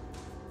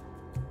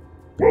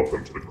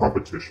 Welcome to the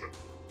competition.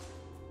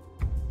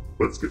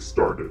 Let's get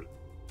started.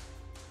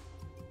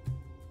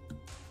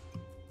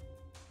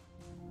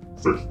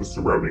 Search the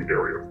surrounding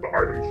area for the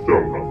items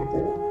shown on the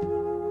board.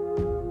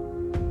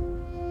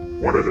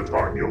 One at a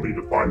time, you'll need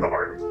to find the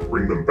items and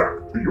bring them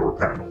back to your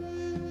panel.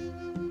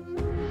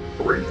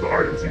 Arrange the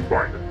items you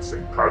find in the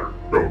same pattern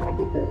shown on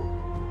the board.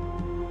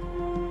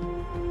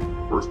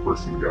 First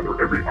person to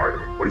gather every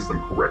item and place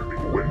them correctly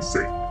will win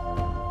safe.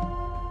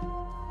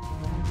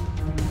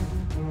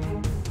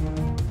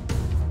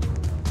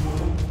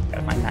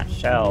 Gotta find that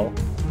shell.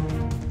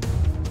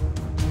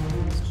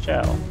 It's a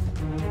shell.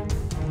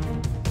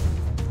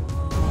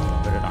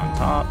 Put it on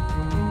top.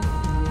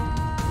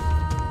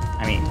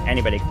 I mean,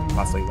 anybody can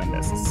possibly win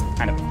this. It's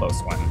kind of a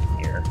close one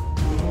here.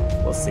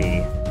 We'll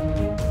see.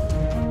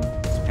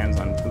 Depends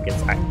on who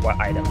gets what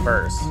item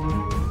first.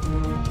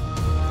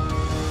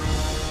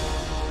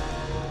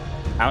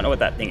 I don't know what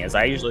that thing is.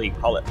 I usually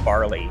call it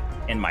barley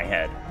in my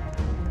head.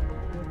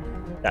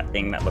 That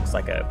thing that looks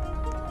like a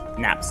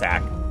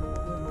knapsack.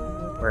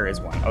 Where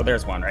is one? Oh,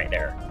 there's one right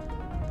there.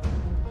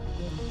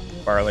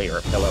 Barley or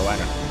a pillow, I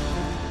don't know.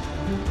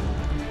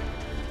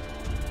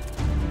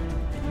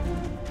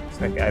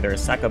 It's like either a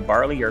sack of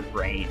barley or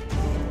grain.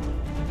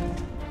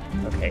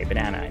 Okay,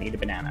 banana. I need a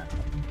banana.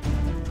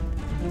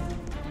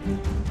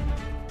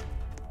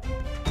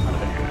 Not a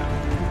banana.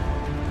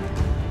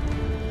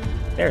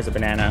 There's a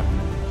banana.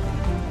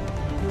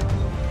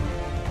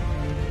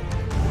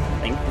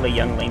 Thankfully,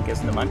 young Link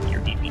isn't a monkey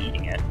or he'd be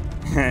eating it.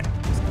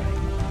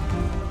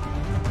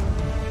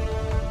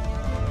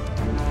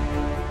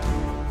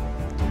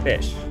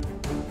 fish.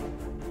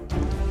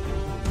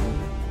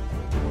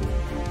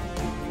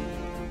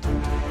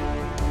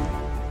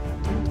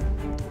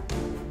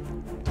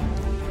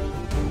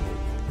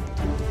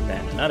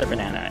 Then another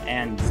banana,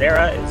 and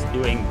Zara is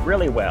doing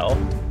really well.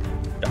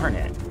 Darn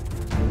it.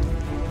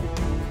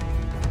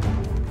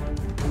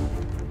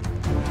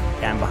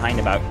 Yeah, I'm behind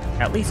about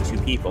at least 2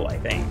 people, I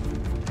think.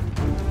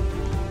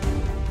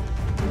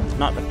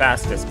 Not the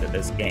fastest at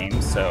this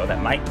game, so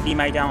that might be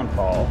my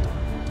downfall.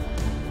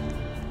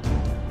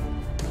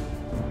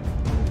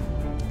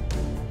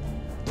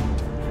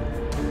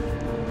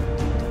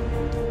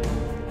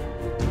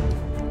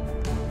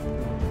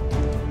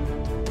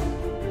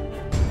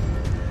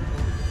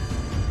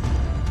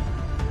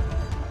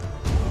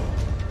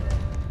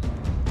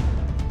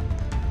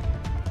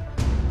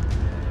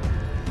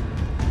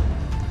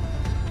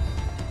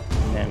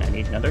 And then I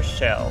need another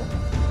shell.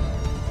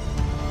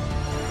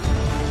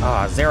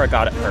 Ah, Zara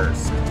got it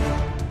first.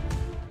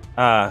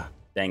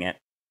 Dang it.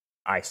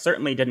 I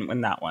certainly didn't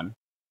win that one.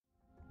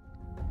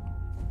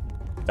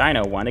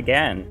 Dino won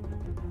again.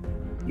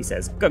 He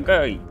says, good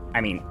going.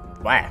 I mean,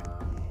 blah.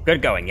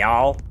 Good going,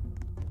 y'all.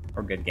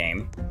 Or good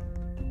game.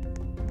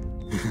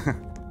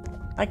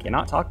 I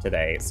cannot talk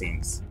today, it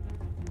seems.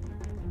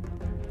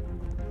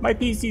 My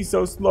PC's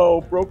so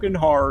slow, broken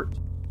heart.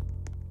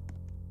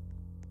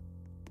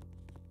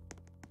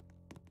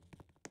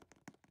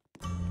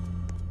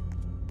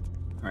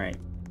 Alright.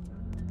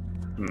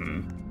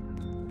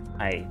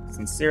 I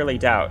sincerely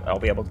doubt I'll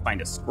be able to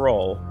find a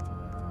scroll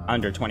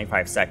under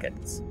 25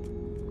 seconds.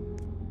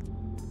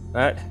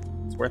 But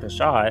it's worth a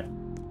shot.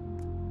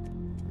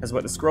 Because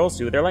what the scrolls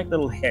do, they're like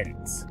little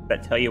hints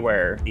that tell you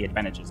where the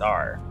advantages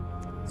are.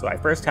 So I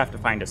first have to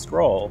find a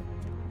scroll,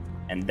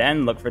 and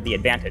then look for the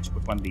advantage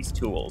with one of these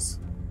tools,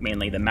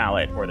 mainly the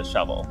mallet or the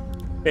shovel.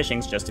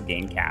 Fishing's just to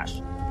gain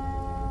cash.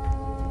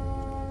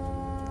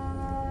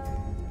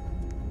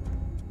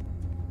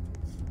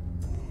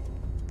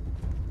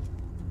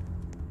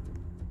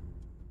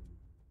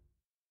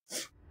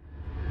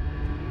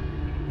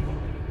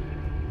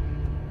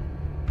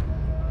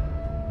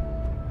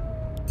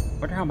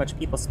 Wonder how much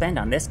people spend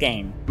on this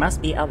game.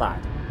 Must be a lot.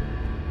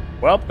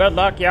 Well, good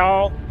luck,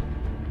 y'all!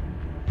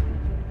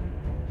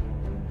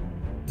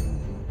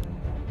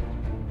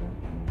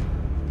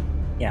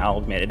 Yeah, I'll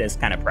admit, it is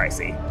kind of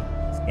pricey.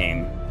 This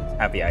game is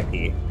have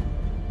VIP.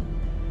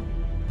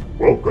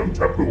 Welcome,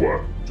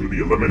 Tapua, to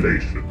the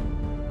elimination.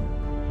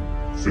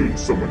 Soon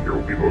someone here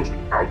will be voted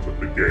out of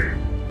the game.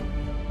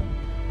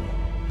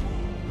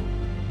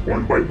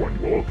 One by one,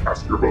 you all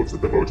cast your votes at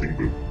the voting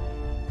booth.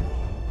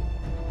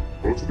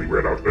 Votes will be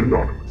read out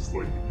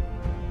anonymously.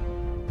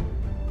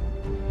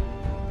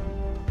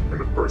 And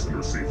the person who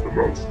receives the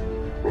most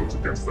votes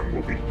against them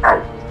will be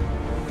out.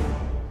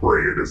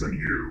 Pray it isn't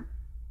you.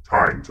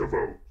 Time to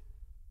vote.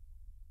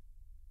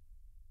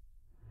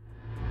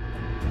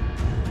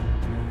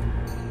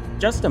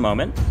 Just a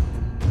moment.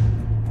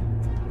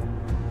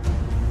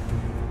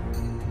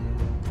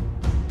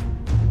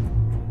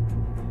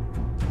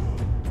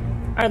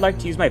 I'd like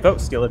to use my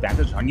vote steal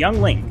advantage on young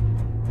Link.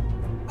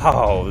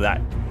 Oh, that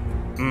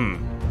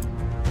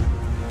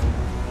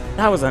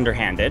was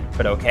underhanded,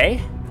 but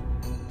okay.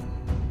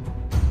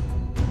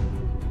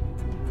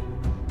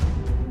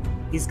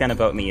 He's gonna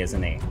vote me,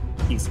 isn't he?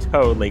 He's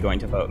totally going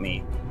to vote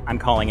me. I'm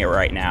calling it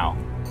right now.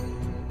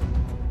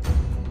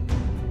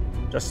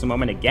 Just a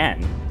moment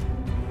again.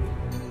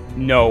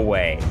 No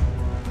way.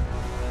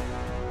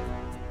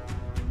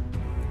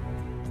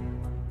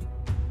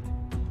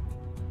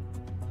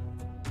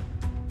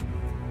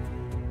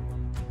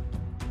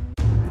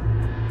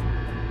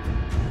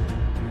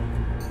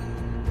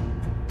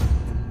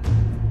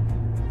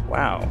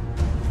 Wow.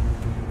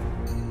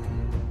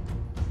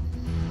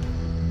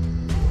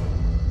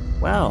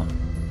 Well,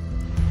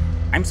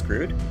 I'm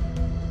screwed.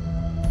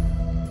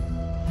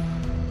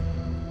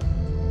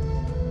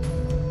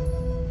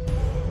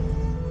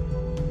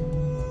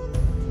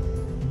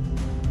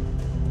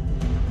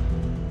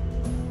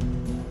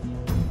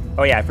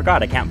 Oh yeah, I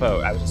forgot I can't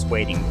vote. I was just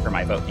waiting for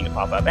my vote thing to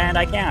pop up, and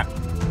I can't.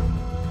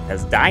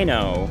 Because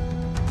Dino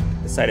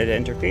decided to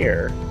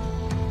interfere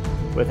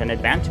with an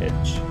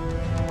advantage.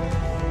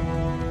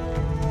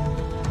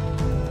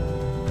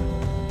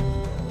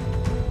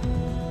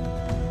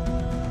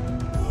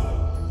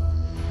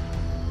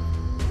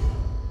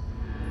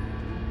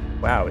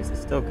 Wow, is it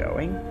still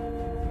going?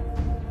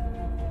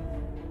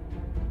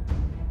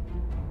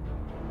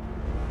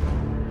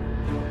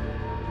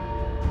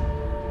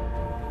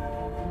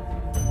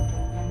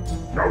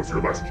 Now's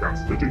your last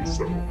chance to do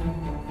so.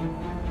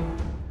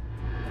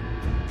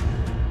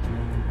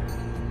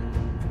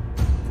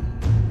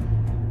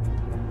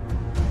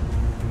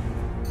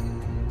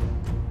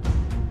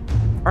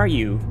 Are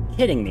you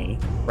kidding me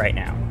right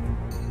now?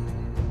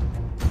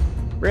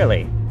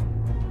 Really?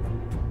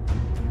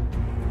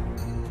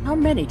 How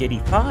many did he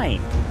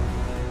find?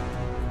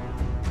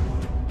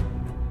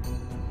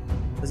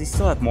 Does he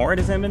still have more in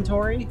his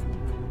inventory?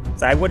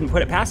 So I wouldn't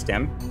put it past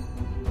him.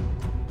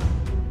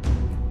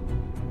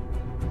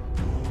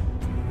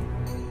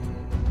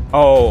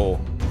 Oh,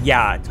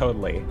 Yeah,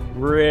 totally.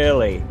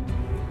 Really.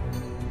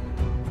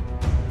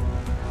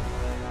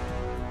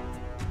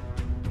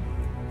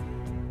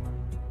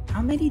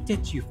 How many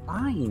did you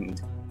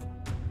find?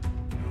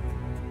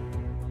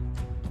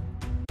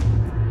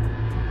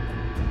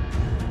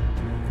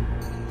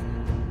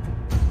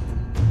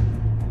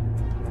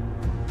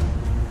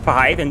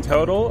 Five in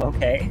total?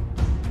 Okay.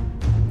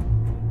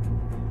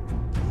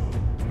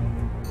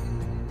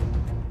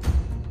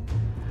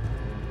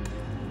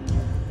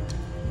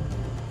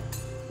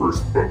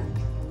 First vote.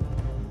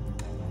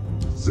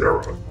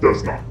 Sarah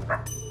does not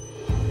count.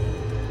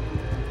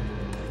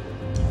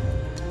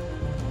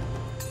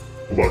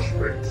 Blush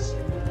face.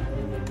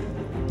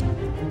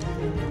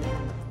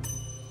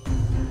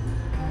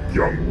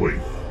 Young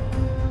Link.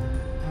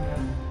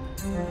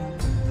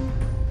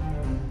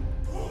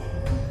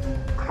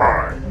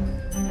 Kai.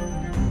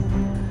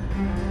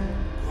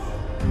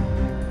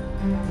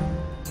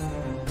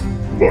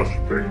 Blush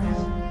face.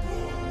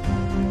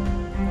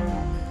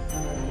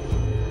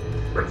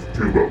 That's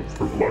 2 votes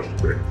for Blush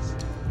face.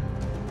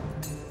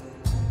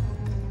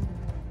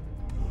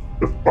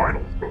 The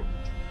final vote.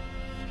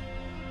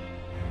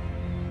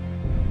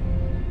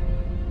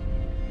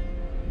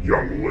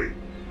 Young Link.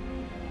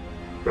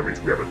 That means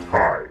we have a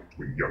tie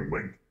between Young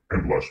Link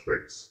and Blush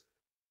face.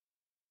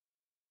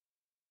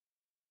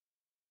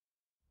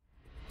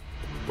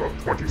 About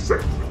 20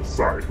 seconds to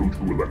decide who to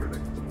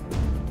eliminate.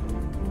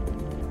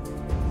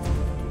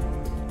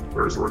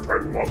 Players who are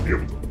tied will not be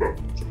able to vote.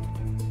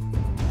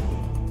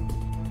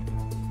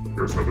 If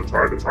there's another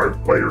tie, the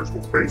tied players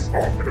will face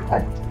off in a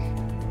competition.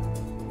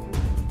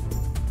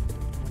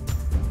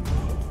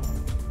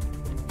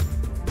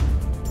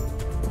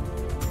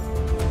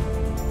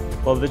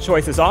 Well, the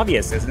choice is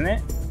obvious, isn't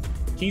it?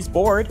 She's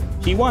bored.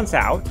 She wants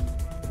out.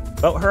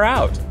 Vote her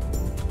out.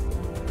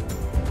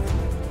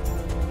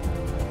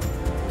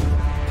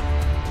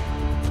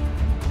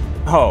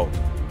 Oh.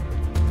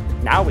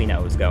 Now we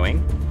know who's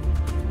going.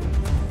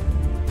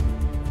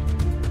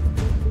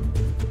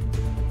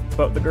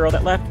 Vote the girl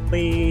that left,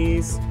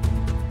 please.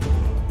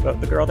 Vote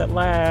the girl that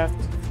left.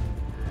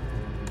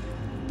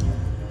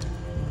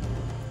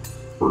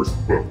 First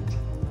vote.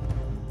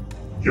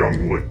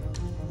 Young Link.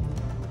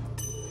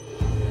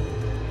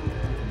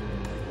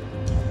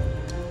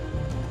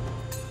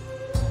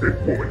 Big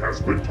Woman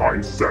has good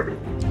time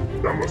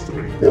 7. That must have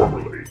been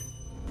formerly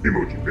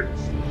Emoji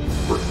Face.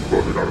 Person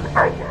voted out of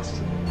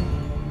Outlaster.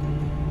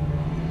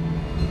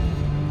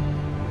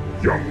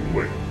 Young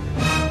Link.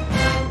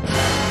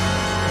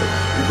 That's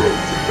 2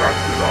 votes and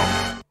that's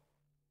enough.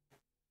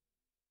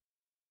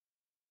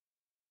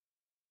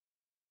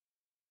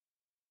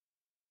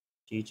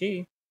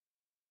 GG.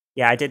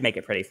 Yeah, I did make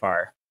it pretty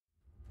far.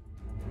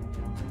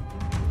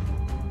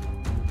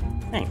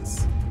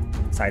 Thanks.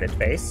 Excited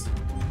face.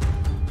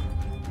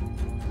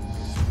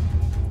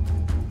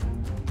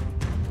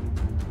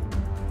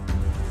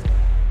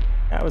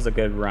 That was a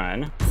good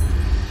run.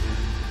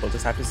 We'll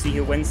just have to see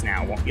who wins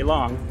now. Won't be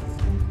long.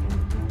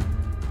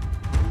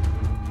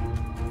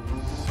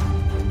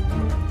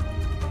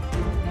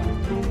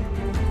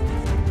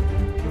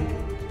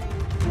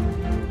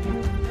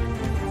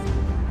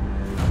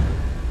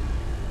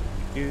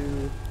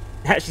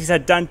 She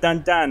said dun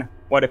dun dun.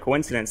 What a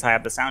coincidence, I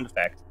have the sound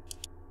effect.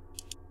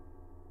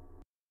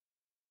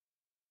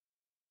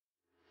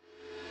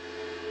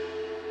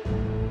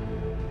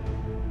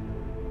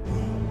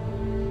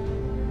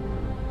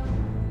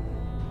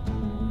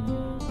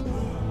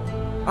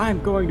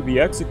 I'm going to be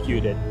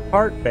executed.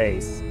 Heart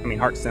face. I mean,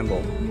 heart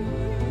symbol.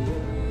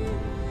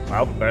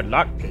 Well, good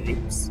luck,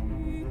 peeps.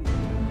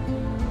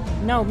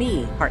 No,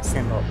 me, heart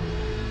symbol.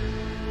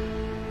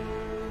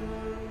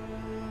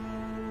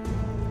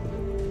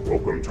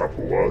 Welcome,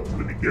 Tapua, to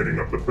the beginning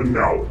of the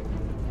finale.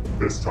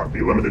 This time, the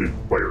eliminated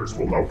players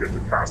will now get to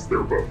cast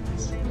their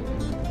votes.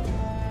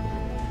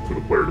 For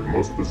the player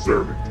most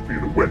deserving to be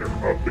the winner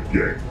of the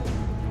game.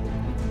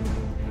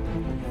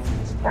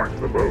 It's time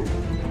to vote.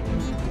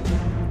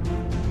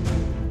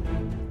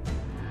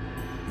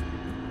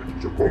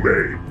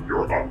 Chokome,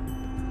 you're up.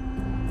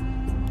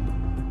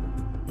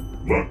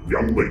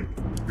 Young Link,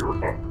 you're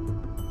up.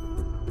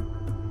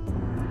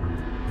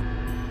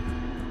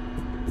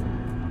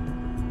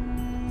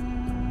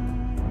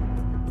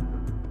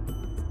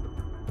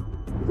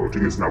 The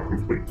voting is now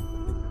complete.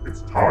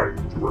 It's time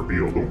to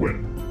reveal the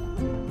winner.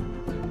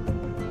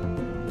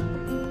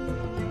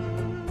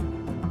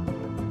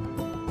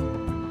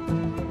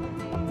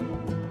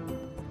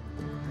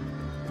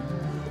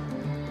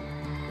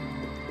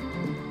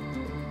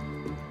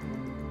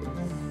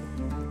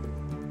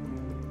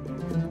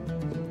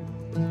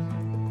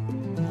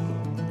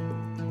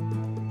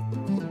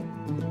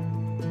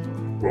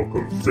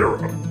 Welcome Sarah,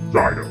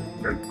 Dino,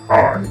 and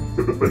Kai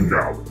to the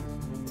finale.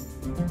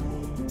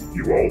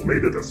 You all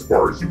made it as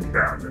far as you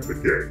can in the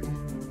game.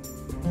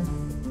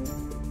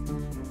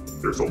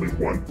 There's only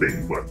one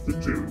thing left to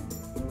do.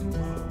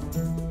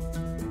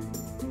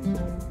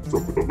 So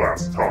for the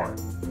last time,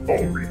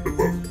 I'll read the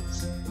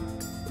votes.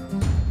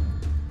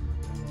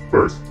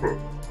 First vote.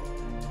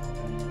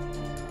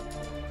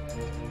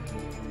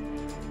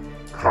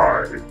 Kai.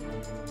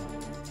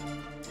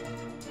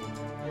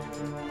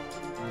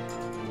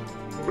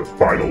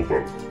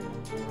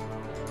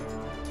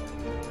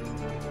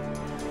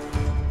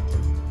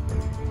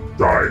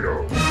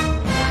 Dino.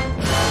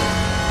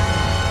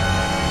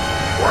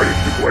 Why did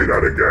you play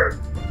that again?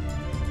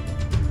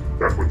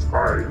 That puts I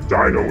and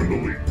Dino in the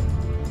lead.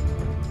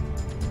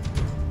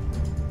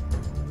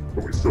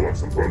 But we still have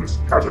some bonus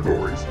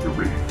categories to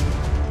read.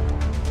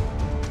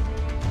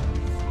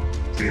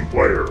 Team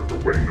player for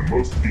winning the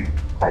most heat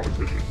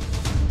competition.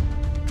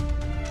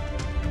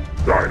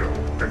 Dino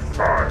and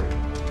Kai.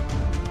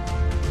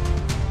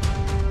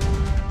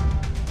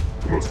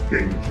 The most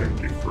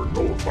game-changing for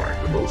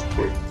nullifying the most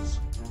votes.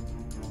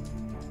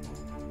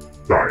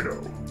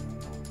 Dino.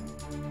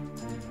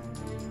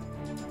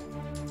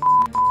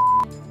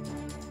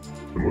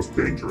 The most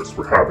dangerous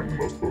for having the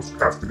most votes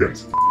cast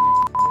against.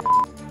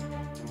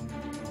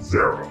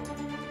 Zero.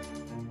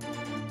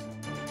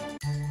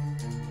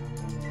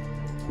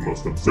 The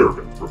most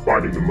observant for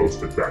finding the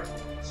most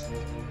advantages.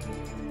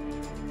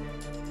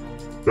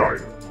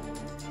 Dino.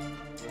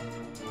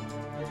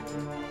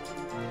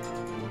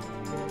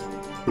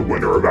 The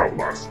winner of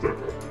Outlaster.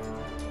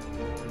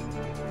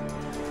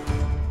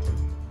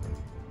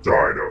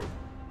 Dino.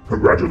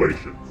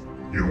 Congratulations.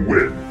 You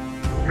win.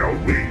 Now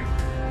leave.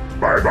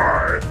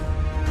 Bye-bye.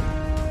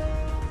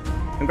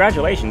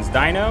 Congratulations,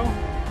 Dino.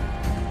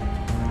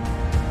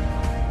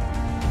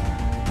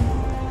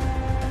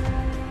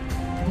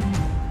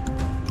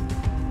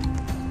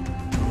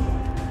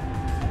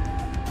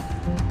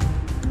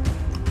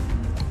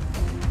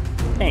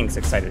 Thanks,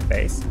 Excited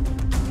Face.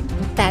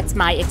 That's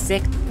my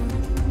extinct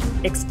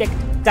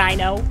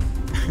dino.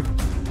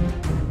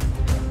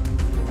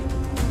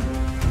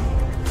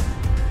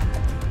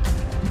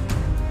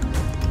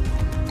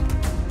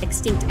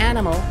 Extinct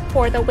animal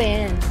for the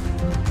win.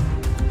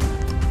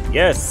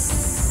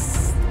 Yes!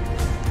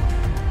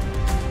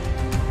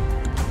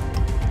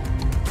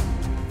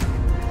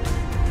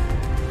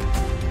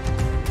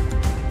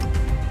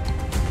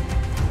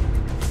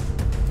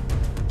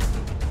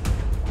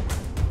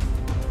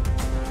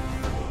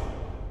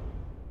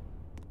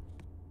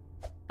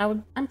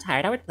 I'm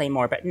tired. I would play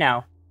more, but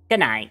no. Good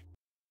night.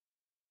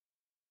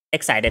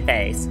 Excited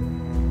face.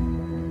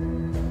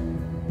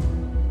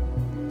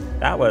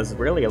 That was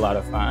really a lot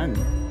of fun.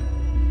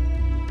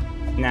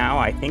 Now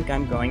I think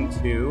I'm going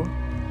to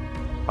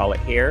call it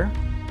here.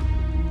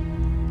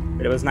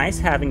 But it was nice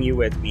having you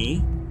with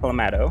me,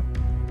 Palmetto.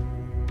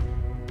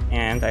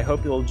 And I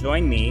hope you'll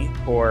join me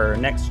for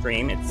next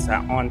stream. It's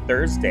on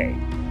Thursday.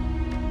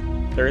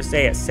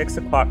 Thursday at 6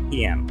 o'clock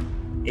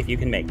p.m. if you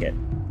can make it.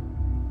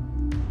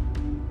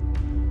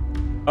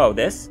 Oh,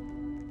 this?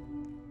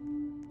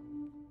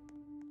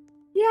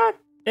 Yeah,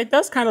 it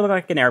does kind of look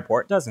like an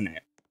airport, doesn't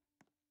it?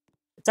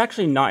 It's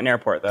actually not an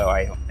airport, though,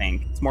 I don't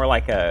think. It's more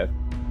like a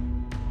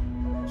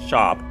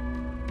shop.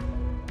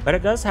 But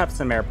it does have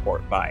some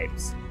airport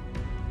vibes.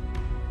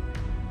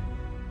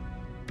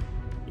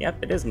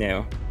 Yep, it is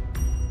new.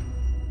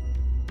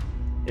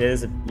 It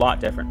is a lot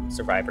different from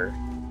Survivor.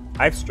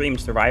 I've streamed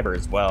Survivor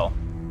as well.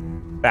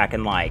 Back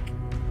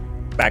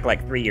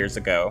like 3 years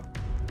ago.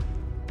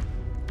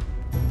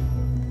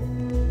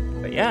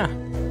 But yeah.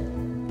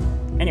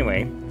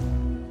 Anyway,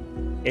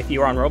 if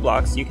you are on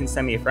Roblox, you can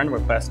send me a friend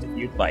request if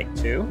you'd like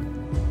to.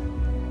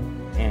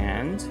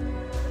 And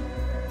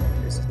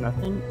there's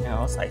nothing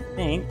else, I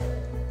think.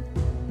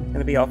 It's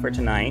gonna be all for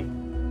tonight.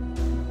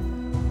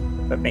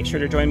 But make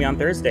sure to join me on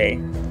Thursday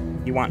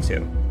if you want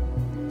to.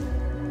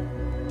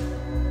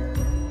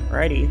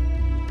 Alrighty.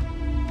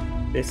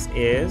 This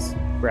is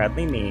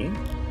Bradley Me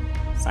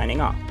signing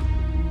off.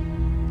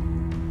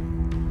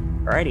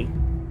 Alrighty.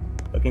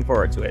 Looking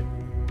forward to it.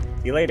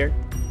 See you later.